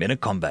time in a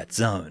combat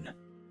zone.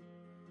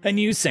 A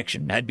new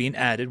section had been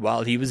added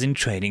while he was in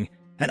training,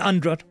 and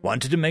Undrat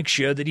wanted to make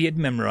sure that he had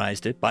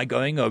memorized it by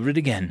going over it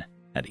again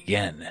and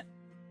again.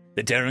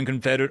 The Terran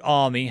Confederate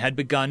Army had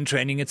begun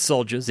training its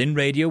soldiers in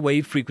radio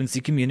wave frequency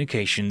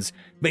communications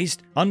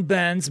based on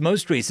bands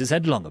most races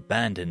had long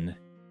abandoned.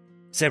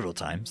 Several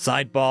times,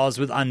 sidebars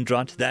with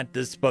Undrat that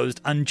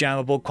disposed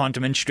unjammable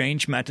quantum and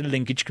strange matter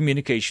linkage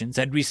communications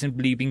had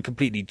recently been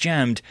completely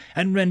jammed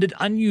and rendered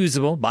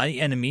unusable by the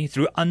enemy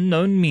through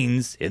unknown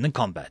means in the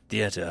combat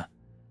theater.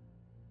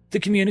 The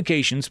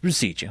communications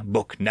procedure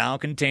book now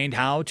contained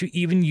how to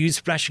even use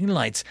flashing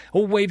lights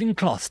or waving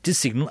cloths to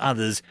signal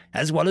others,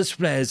 as well as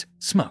flares,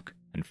 smoke,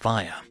 and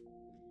fire.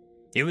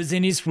 It was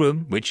in his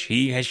room, which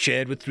he had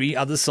shared with 3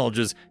 other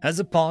soldiers as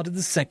a part of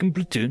the 2nd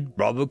Platoon,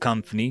 Bravo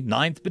Company,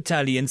 9th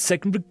Battalion,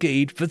 2nd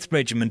Brigade, 5th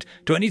Regiment,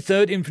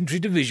 23rd Infantry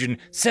Division,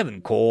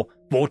 7th Corps,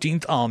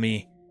 14th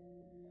Army.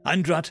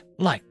 Undrat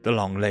liked the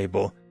long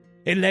label.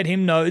 It let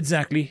him know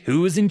exactly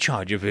who was in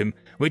charge of him,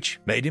 which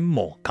made him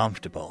more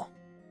comfortable.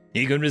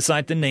 He could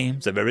recite the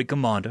names of every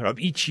commander of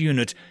each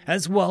unit,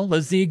 as well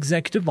as the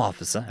executive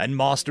officer and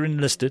master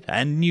enlisted,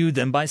 and knew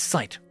them by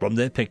sight from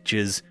their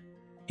pictures.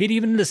 He'd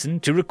even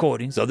listened to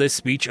recordings of their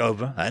speech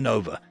over and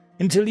over,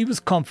 until he was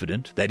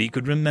confident that he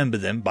could remember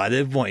them by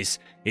their voice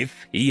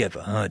if he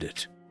ever heard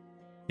it.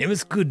 It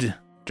was good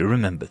to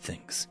remember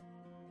things.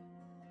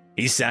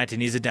 He sat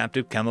in his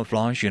adaptive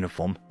camouflage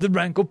uniform, the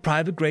rank of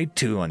Private Grade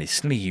 2 on his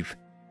sleeve.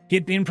 He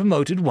had been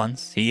promoted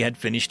once he had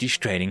finished his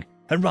training,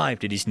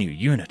 arrived at his new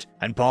unit,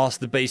 and passed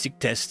the basic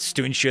tests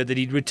to ensure that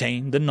he'd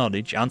retained the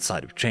knowledge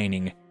outside of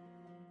training.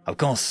 Of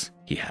course,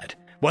 he had.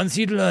 Once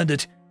he'd learned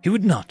it, he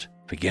would not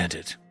forget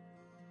it.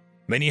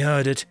 When he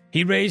heard it,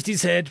 he raised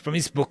his head from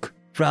his book,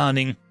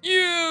 frowning.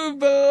 "You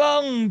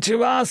belong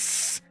to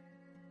us!"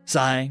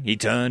 Sighing, he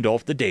turned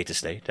off the data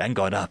slate and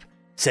got up,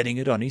 setting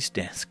it on his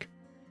desk.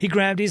 He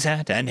grabbed his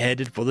hat and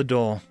headed for the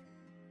door.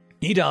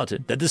 He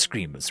doubted that the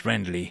scream was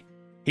friendly.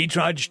 He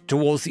trudged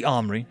towards the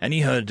armory and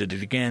he heard it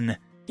again.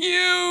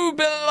 "You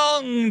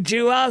belong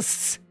to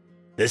us!"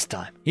 This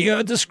time, he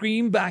heard the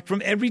scream back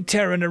from every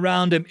Terran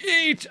around him.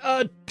 "Eat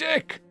a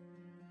dick!"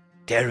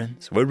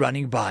 Terrans were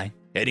running by,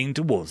 heading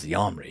towards the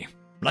armory.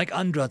 Like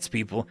Undrat's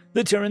people,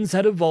 the Terrans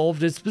had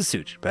evolved as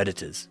pursuit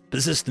predators,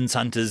 persistence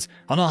hunters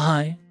on a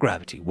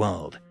high-gravity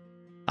world.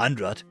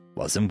 Undrat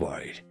wasn't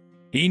worried.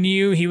 He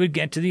knew he would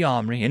get to the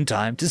armory in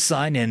time to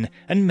sign in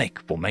and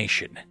make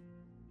formation.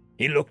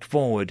 He looked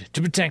forward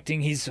to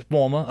protecting his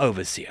former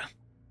overseer.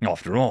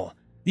 After all,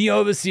 the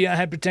overseer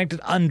had protected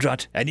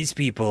Undrat and his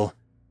people.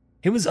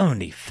 It was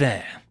only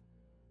fair.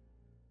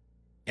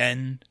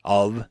 End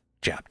of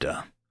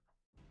chapter.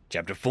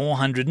 Chapter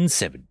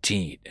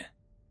 417.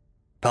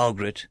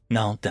 Palgrit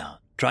knelt down,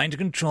 trying to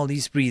control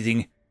his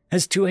breathing,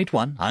 as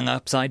 281 hung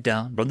upside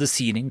down from the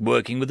ceiling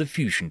working with a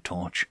fusion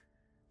torch.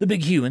 The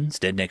big human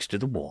stood next to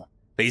the wall,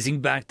 facing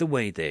back the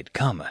way they had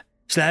come,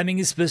 slamming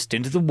his fist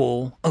into the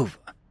wall over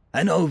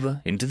and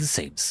over into the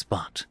same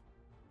spot.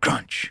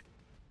 Crunch,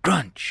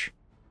 crunch,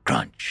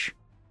 crunch.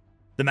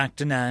 The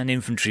Mactanan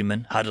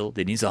infantryman huddled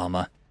in his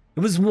armor.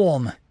 It was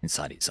warm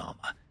inside his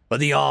armor,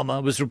 but the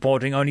armor was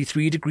reporting only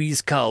 3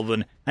 degrees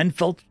Kelvin and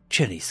felt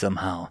chilly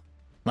somehow,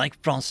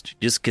 like frost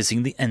just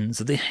kissing the ends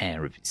of the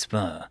hair of his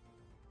fur.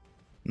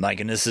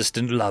 Like an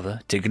assistant lover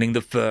tickling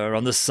the fur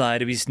on the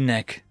side of his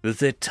neck with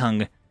their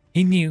tongue,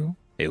 he knew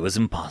it was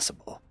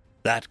impossible.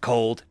 That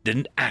cold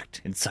didn't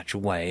act in such a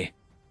way.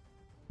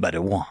 But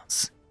it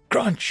was.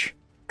 Crunch,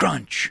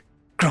 crunch,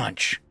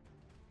 crunch.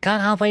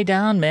 "Cut halfway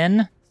down,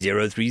 men,"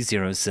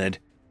 030 said.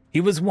 He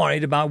was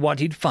worried about what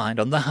he'd find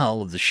on the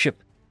hull of the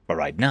ship, but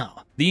right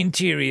now, the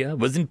interior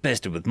was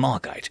infested with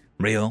Markite,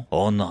 real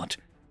or not,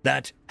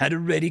 that had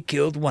already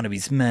killed one of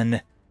his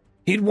men.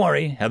 He'd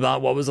worry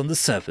about what was on the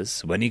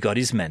surface when he got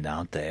his men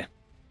out there.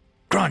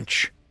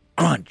 Crunch,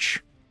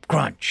 crunch,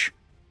 crunch.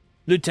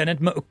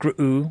 Lieutenant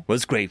Ma'ukru'u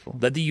was grateful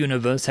that the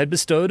universe had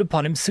bestowed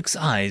upon him 6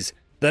 eyes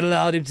that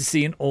allowed him to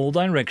see in all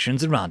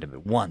directions around him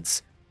at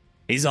once.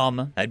 His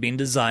armor had been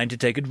designed to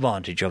take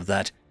advantage of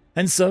that,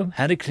 and so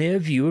had a clear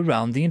view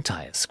around the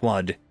entire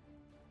squad.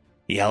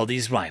 He held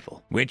his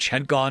rifle, which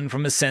had gone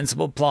from a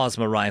sensible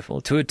plasma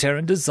rifle to a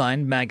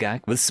Terran-designed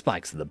Magak with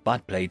spikes at the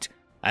butt plate,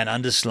 an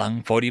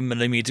underslung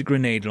 40mm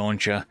grenade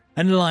launcher,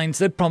 and lines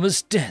that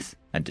promised death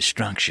and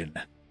destruction.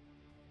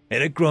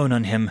 It had grown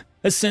on him,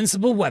 a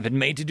sensible weapon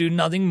made to do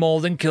nothing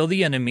more than kill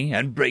the enemy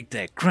and break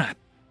their crap,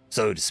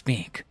 so to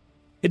speak.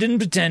 It didn't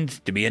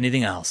pretend to be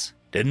anything else,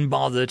 didn't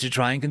bother to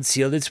try and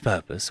conceal its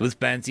purpose with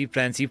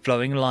fancy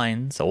flowing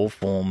lines or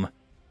form.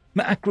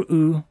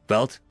 Ma'ukru'u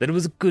felt that it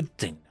was a good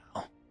thing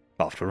now.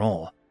 After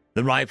all,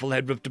 the rifle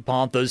had ripped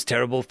apart those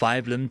terrible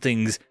 5-limbed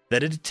things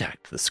that had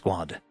attacked the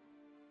squad.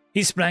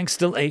 His flanks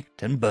still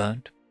ached and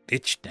burned,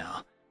 itched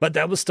now, but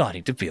that was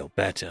starting to feel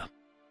better.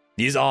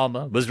 His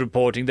armor was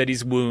reporting that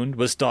his wound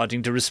was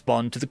starting to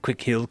respond to the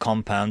quick heal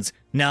compounds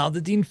now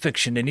that the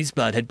infection in his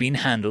blood had been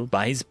handled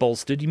by his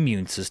bolstered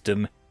immune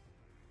system.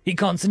 He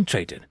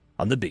concentrated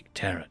on the big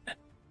Terran.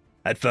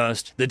 At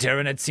first, the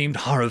Terran had seemed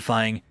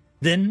horrifying,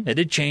 then it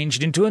had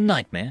changed into a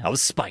nightmare of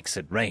spikes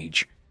and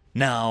rage.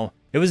 Now,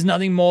 it was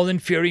nothing more than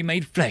fury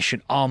made flesh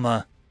and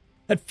armor.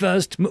 At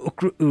first,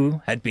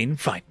 Ma'ukru'u had been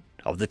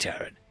frightened of the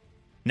Terran.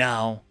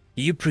 Now,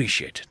 he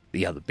appreciated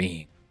the other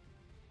being.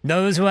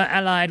 "Those who are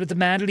allied with the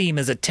mad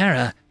lemurs of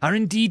Terra are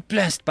indeed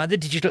blessed by the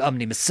digital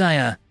Omni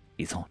Messiah,"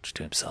 he thought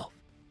to himself.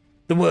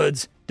 The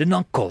words did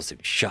not cause him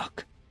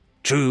shock.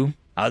 True,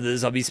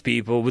 others of his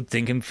people would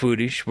think him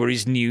foolish for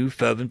his new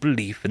fervent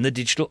belief in the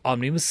digital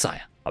Omni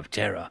Messiah of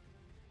Terra,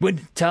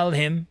 would tell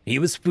him he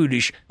was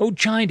foolish or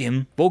chide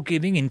him for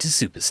giving in to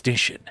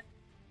superstition.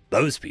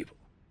 Those people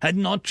had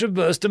not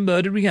traversed a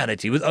murder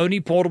reality with only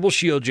portable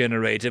shield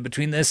generator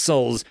between their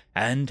souls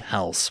and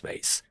hell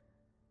space.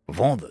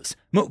 Before this,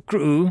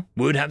 Mokru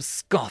would have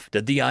scoffed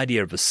at the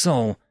idea of a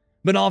soul,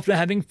 but after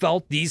having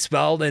felt these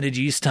foul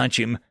energies touch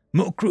him,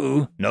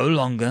 Mokru no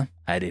longer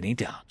had any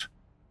doubt.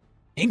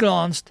 He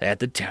glanced at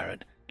the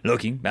Terran,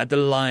 looking at the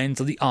lines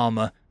of the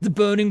armor, the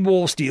burning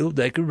war steel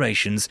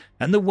decorations,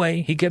 and the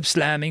way he kept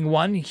slamming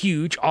one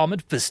huge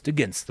armored fist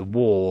against the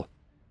wall.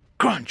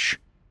 Crunch!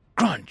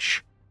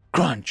 Crunch!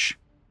 Crunch!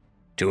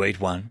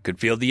 281 could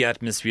feel the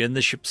atmosphere in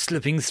the ship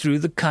slipping through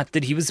the cut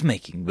that he was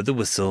making with the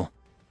whistle.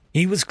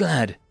 He was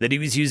glad that he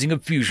was using a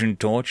fusion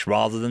torch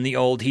rather than the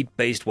old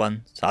heat-based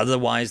ones,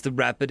 otherwise the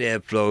rapid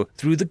airflow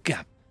through the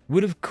gap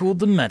would have cooled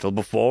the metal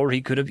before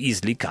he could have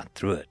easily cut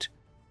through it.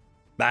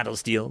 Battle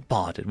steel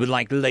parted with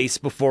like lace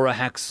before a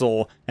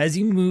hacksaw as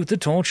he moved the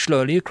torch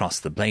slowly across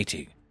the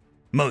plating.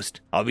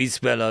 Most of his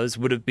fellows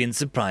would have been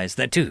surprised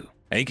that too,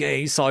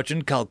 aka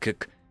Sergeant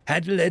Kalkuk,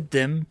 had led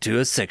them to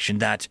a section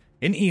that,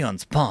 in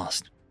eons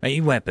past, a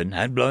weapon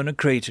had blown a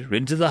crater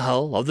into the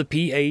hull of the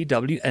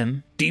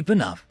PAWM deep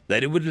enough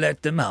that it would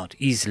let them out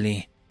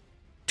easily.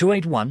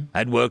 281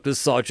 had worked with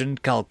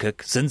Sergeant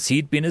Kalkuk since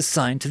he'd been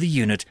assigned to the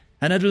unit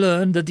and had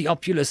learned that the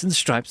opalescent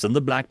stripes on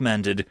the Black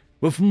Mandate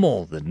were for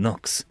more than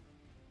looks.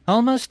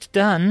 "Almost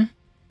done,"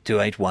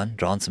 281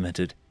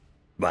 transmitted.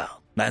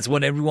 Well, that's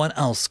what everyone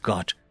else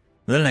got.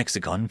 The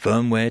lexicon,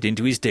 firmwared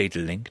into his data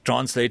link,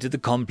 translated the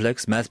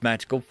complex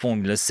mathematical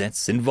formula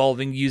sets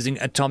involving using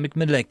atomic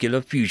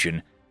molecular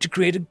fusion to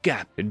create a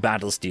gap in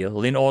battle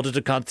steel in order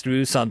to cut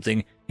through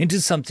something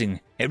into something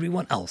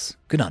everyone else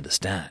could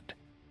understand.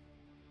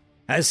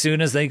 As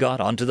soon as they got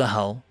onto the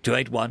hull,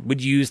 281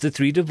 would use the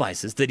three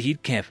devices that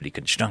he'd carefully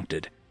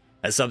constructed.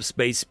 A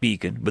subspace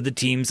beacon with the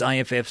team's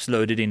IFFs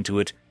loaded into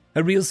it,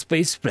 a real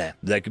space flare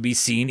that could be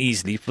seen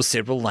easily for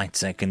several light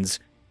seconds.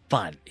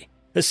 Finally,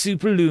 a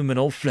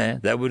superluminal flare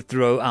that would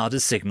throw out a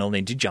signal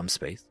into jump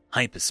space,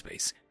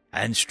 hyperspace,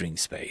 and string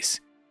space.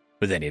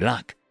 With any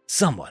luck,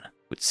 someone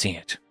would see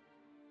it.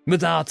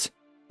 Without,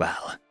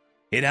 well,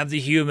 he'd have the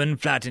human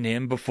flatten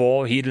him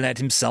before he'd let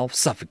himself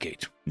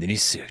suffocate in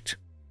his suit.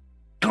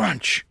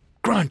 Crunch!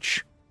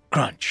 Crunch!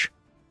 Crunch!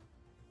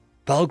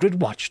 Palgrid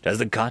watched as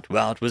the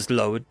cutout was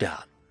lowered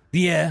down.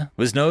 The air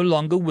was no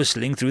longer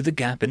whistling through the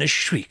gap in a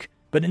shriek,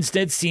 but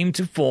instead seemed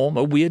to form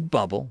a weird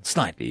bubble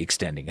slightly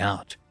extending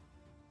out.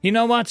 You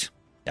know what?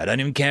 I don't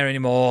even care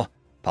anymore,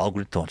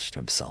 Palgrid thought to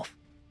himself.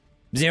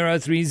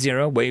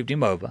 030 waved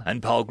him over,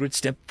 and Palgrid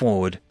stepped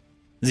forward.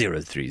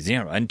 030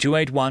 and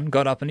 281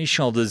 got up on his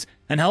shoulders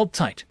and held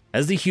tight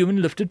as the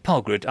human lifted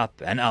Palgrid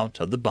up and out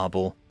of the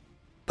bubble.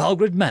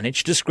 Palgrid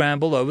managed to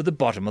scramble over the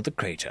bottom of the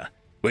crater,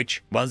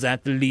 which was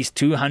at least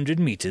 200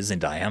 meters in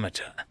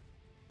diameter.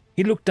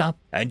 He looked up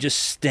and just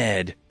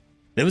stared.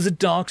 There was a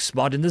dark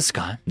spot in the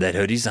sky that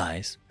hurt his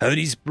eyes, hurt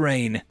his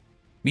brain.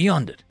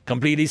 Beyond it,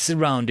 completely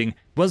surrounding,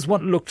 was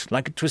what looked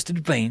like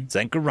twisted veins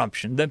and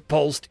corruption that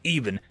pulsed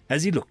even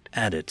as he looked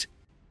at it.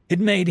 It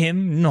made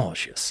him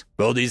nauseous,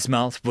 filled his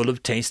mouth full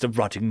of taste of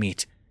rotting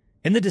meat.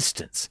 In the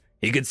distance,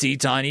 he could see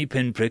tiny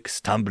pinpricks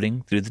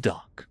tumbling through the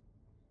dark.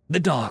 The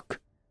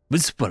dark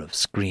was full of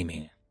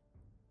screaming.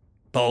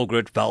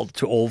 Palgrid fell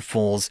to all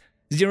fours,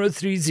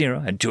 030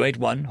 and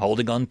 281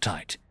 holding on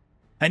tight,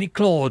 and he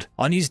clawed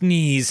on his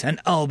knees and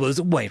elbows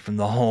away from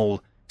the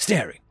hole,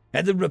 staring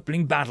at the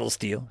rippling battle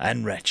steel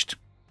and wretched.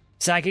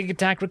 Psychic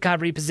attack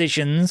recovery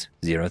positions,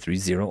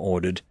 030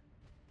 ordered.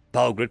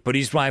 Palgrid put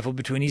his rifle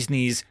between his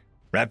knees,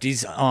 wrapped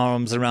his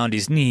arms around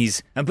his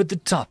knees, and put the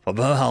top of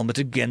her helmet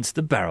against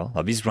the barrel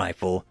of his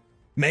rifle,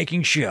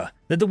 making sure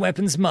that the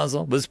weapon's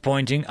muzzle was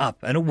pointing up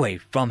and away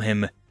from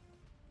him.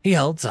 He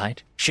held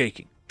tight,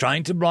 shaking,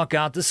 trying to block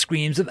out the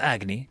screams of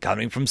agony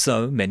coming from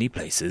so many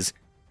places.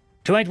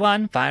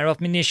 281, fire off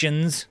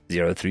munitions,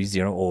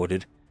 030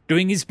 ordered,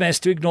 doing his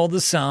best to ignore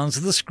the sounds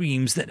of the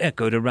screams that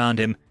echoed around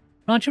him.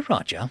 Roger,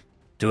 Roger,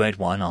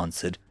 281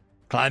 answered,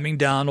 climbing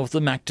down off the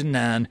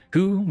Mactanan,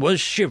 who was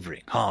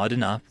shivering hard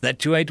enough that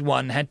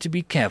 281 had to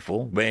be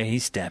careful where he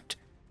stepped.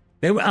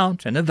 They were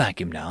out in a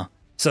vacuum now,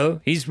 so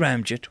his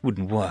ramjet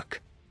wouldn't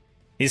work.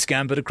 He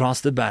scampered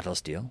across the battle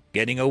steel,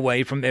 getting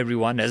away from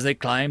everyone as they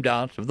climbed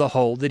out of the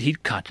hole that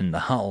he'd cut in the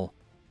hull.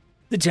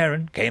 The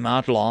Terran came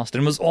out last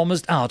and was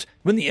almost out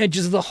when the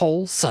edges of the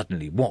hole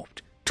suddenly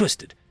warped,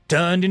 twisted,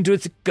 turned into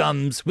its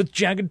gums with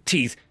jagged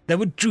teeth that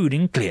were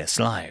drooling clear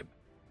slime.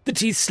 The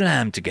teeth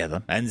slammed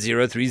together, and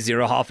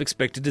 030 half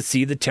expected to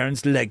see the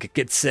Terran's leg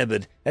get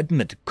severed at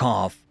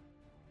mid-calf.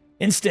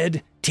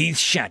 Instead, teeth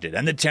shattered,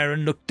 and the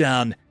Terran looked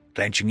down,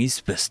 clenching his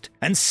fist,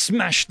 and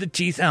smashed the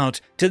teeth out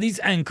till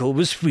his ankle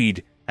was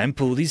freed and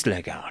pulled his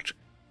leg out.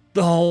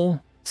 The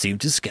hole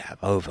seemed to scab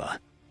over.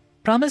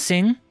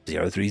 Promising,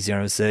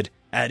 030 said,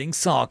 adding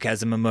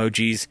sarcasm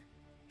emojis.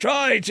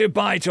 Try to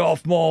bite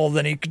off more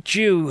than he could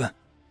chew,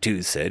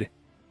 2 said.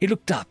 He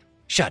looked up,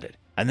 shuddered,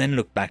 and then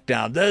looked back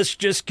down. This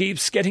just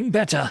keeps getting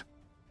better.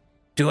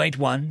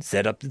 281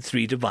 set up the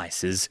 3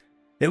 devices.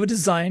 They were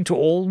designed to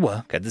all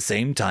work at the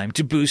same time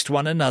to boost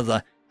one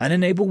another and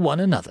enable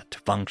one another to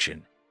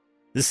function.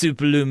 The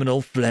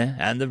superluminal flare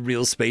and the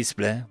real space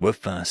flare were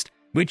first,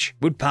 which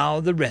would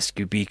power the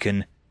rescue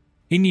beacon.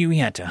 He knew he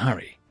had to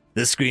hurry.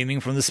 The screaming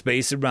from the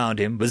space around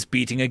him was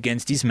beating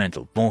against his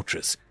mental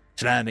fortress,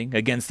 slamming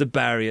against the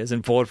barriers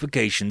and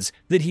fortifications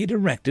that he had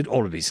erected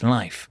all of his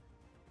life.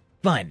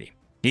 Finally,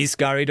 he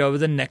scurried over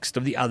the next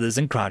of the others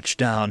and crouched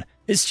down,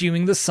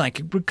 assuming the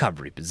psychic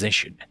recovery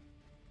position.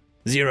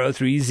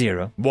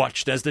 030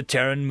 watched as the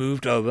Terran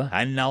moved over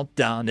and knelt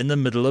down in the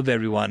middle of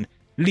everyone,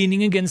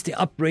 leaning against the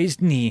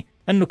upraised knee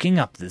and looking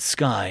up at the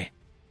sky.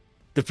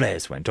 The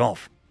flares went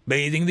off,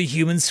 bathing the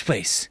human's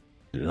face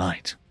in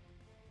light.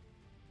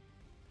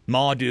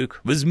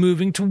 Marduk was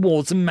moving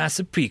towards a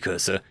massive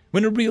precursor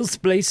when a real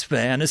space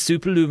flare and a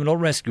superluminal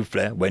rescue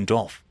flare went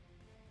off.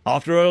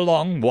 After a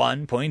long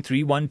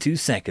 1.312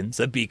 seconds,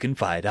 a beacon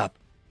fired up,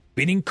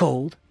 feeling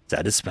cold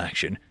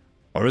satisfaction,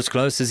 or as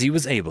close as he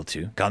was able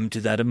to come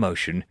to that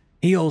emotion.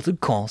 He altered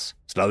course,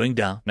 slowing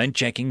down and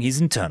checking his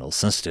internal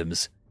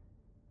systems.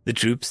 The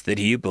troops that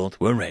he had built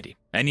were ready,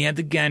 and he had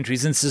the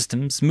gantries and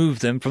systems move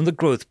them from the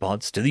growth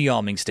pods to the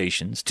arming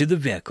stations to the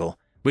vehicle,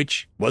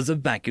 which was a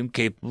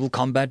vacuum-capable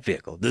combat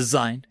vehicle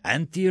designed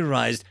and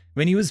theorized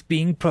when he was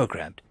being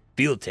programmed,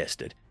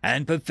 field-tested,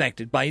 and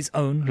perfected by his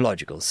own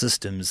logical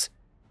systems.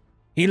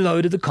 He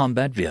loaded the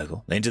combat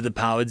vehicle into the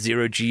powered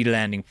zero-G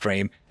landing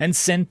frame and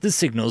sent the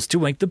signals to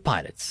wake the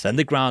pilots and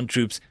the ground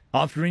troops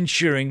after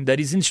ensuring that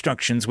his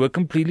instructions were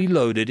completely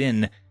loaded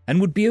in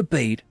and would be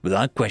obeyed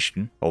without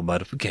question or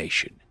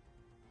modification.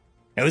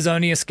 It was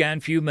only a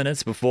scant few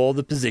minutes before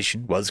the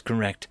position was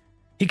correct.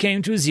 He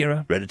came to a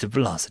zero relative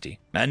velocity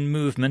and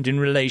movement in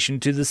relation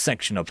to the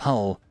section of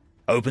hull,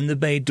 opened the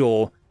bay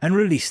door, and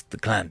released the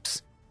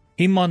clamps.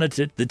 He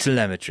monitored the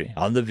telemetry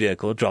on the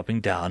vehicle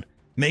dropping down,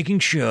 making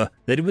sure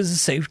that it was a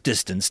safe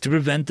distance to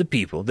prevent the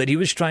people that he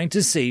was trying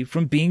to save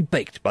from being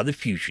baked by the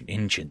fusion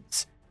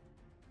engines.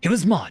 He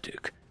was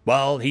Marduk.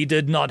 While he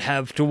did not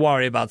have to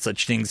worry about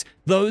such things,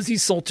 those he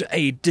sought to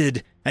aid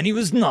did, and he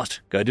was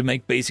not going to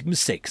make basic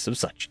mistakes of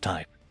such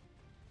type.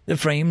 The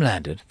frame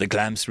landed, the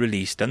clamps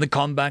released, and the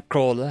combat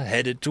crawler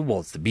headed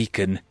towards the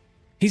beacon.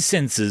 His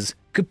sensors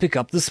could pick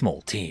up the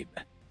small team.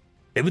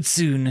 They would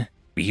soon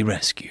be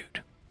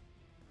rescued.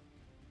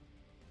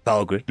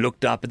 Palgrit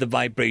looked up at the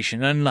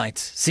vibration and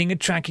lights, seeing a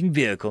tracking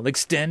vehicle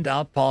extend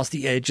out past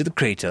the edge of the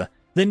crater,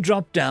 then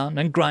drop down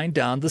and grind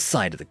down the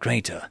side of the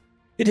crater.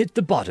 It hit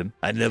the bottom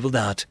and leveled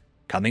out,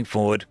 coming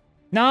forward.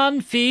 "On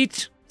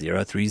feet,"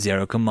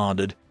 030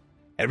 commanded.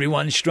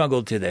 Everyone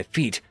struggled to their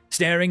feet,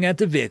 staring at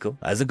the vehicle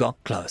as it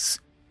got close.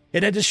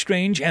 It had a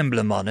strange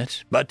emblem on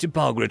it, but to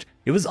Palgrit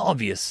it was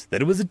obvious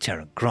that it was a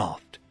Terran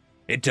craft.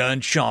 It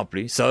turned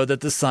sharply so that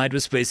the side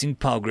was facing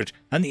Palgrit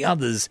and the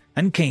others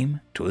and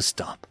came to a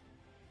stop.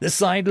 The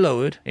side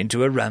lowered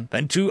into a ramp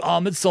and 2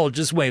 armored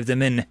soldiers waved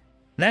them in.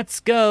 "Let's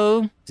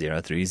go,"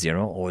 030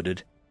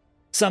 ordered.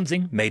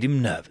 Something made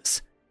him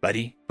nervous, but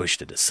he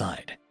pushed it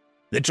aside.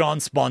 The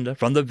transponder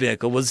from the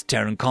vehicle was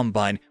Terran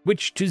Combine,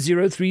 which to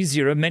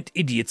 030 meant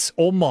idiots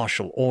or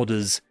martial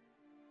orders.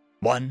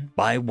 One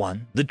by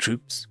one, the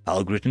troops,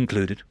 Palgrit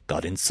included,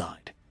 got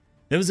inside.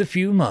 There was a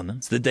few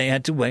moments that they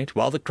had to wait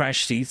while the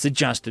crash seats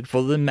adjusted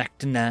for the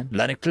Mactanan,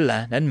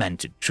 Lanaktalan, and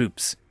Mantid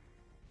troops.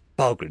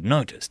 Palgrit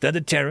noticed that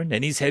the Terran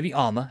in his heavy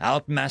armor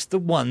outmassed the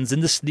ones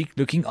in the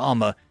sleek-looking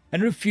armor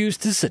and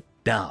refused to sit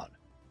down.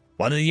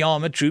 One of the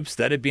armored troops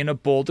that had been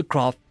aboard the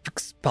craft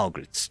fixed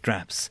Palgrit's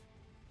straps.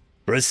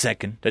 For a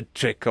second, a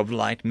trick of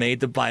light made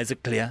the visor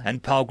clear,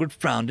 and Palgrit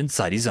frowned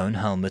inside his own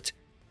helmet.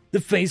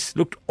 The face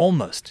looked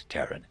almost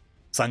Terran.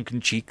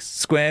 Sunken cheeks,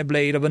 square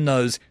blade of a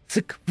nose,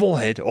 thick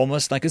forehead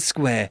almost like a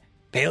square,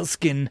 pale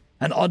skin,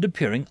 and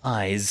odd-appearing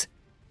eyes.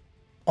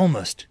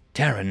 Almost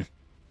Terran.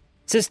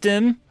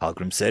 "System,"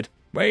 Halgrim said.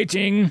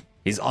 "Waiting,"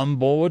 his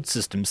onboard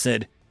system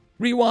said.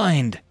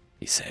 "Rewind,"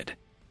 he said.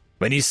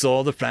 When he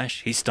saw the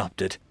flash, he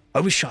stopped it.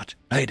 Overshot,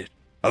 played it,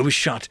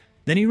 overshot.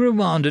 Then he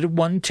rewound it at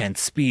 1/10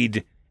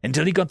 speed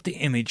until he got the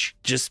image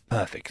just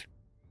perfect.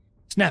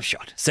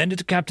 "Snapshot, send it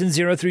to Captain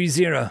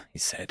 030, he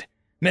said.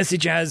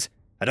 "Message as,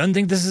 I don't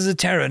think this is a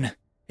Terran.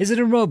 Is it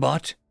a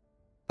robot?"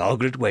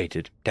 Palgrit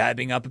waited,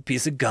 dabbing up a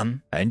piece of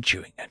gum and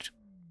chewing it.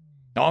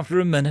 After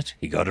a minute,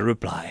 he got a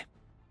reply.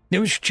 It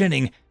was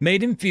chilling,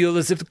 made him feel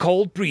as if the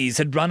cold breeze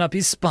had run up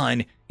his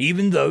spine,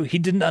 even though he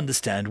didn't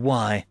understand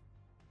why.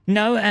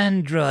 "No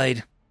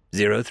android,"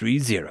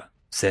 030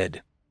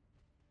 said.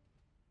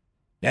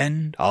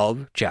 End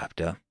of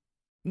chapter.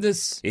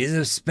 This is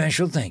a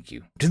special thank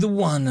you to the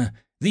one,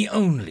 the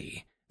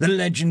only, the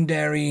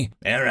legendary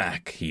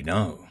Eric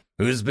Hino,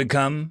 who has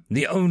become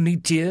the only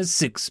Tier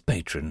 6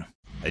 patron.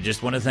 I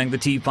just want to thank the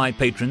T5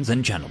 patrons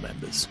and channel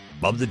members.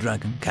 Bob the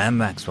Dragon, Cam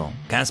Maxwell,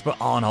 Casper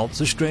Arnholtz,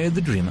 Estrella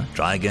the Dreamer,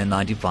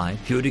 Tryagain95,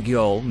 Fudig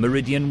Yol,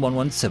 Meridian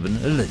 117,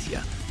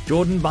 Alithia,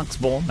 Jordan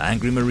Bucksbaum,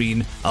 Angry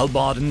Marine,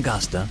 Albarden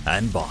Gusta,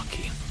 and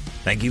Barkey.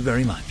 Thank you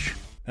very much.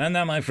 And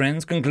that, my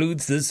friends,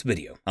 concludes this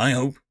video. I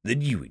hope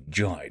that you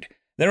enjoyed.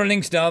 There are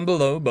links down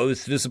below,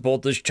 both to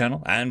support this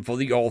channel and for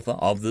the author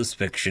of this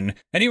fiction.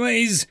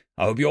 Anyways,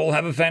 I hope you all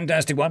have a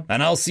fantastic one,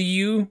 and I'll see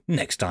you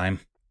next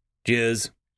time. Cheers.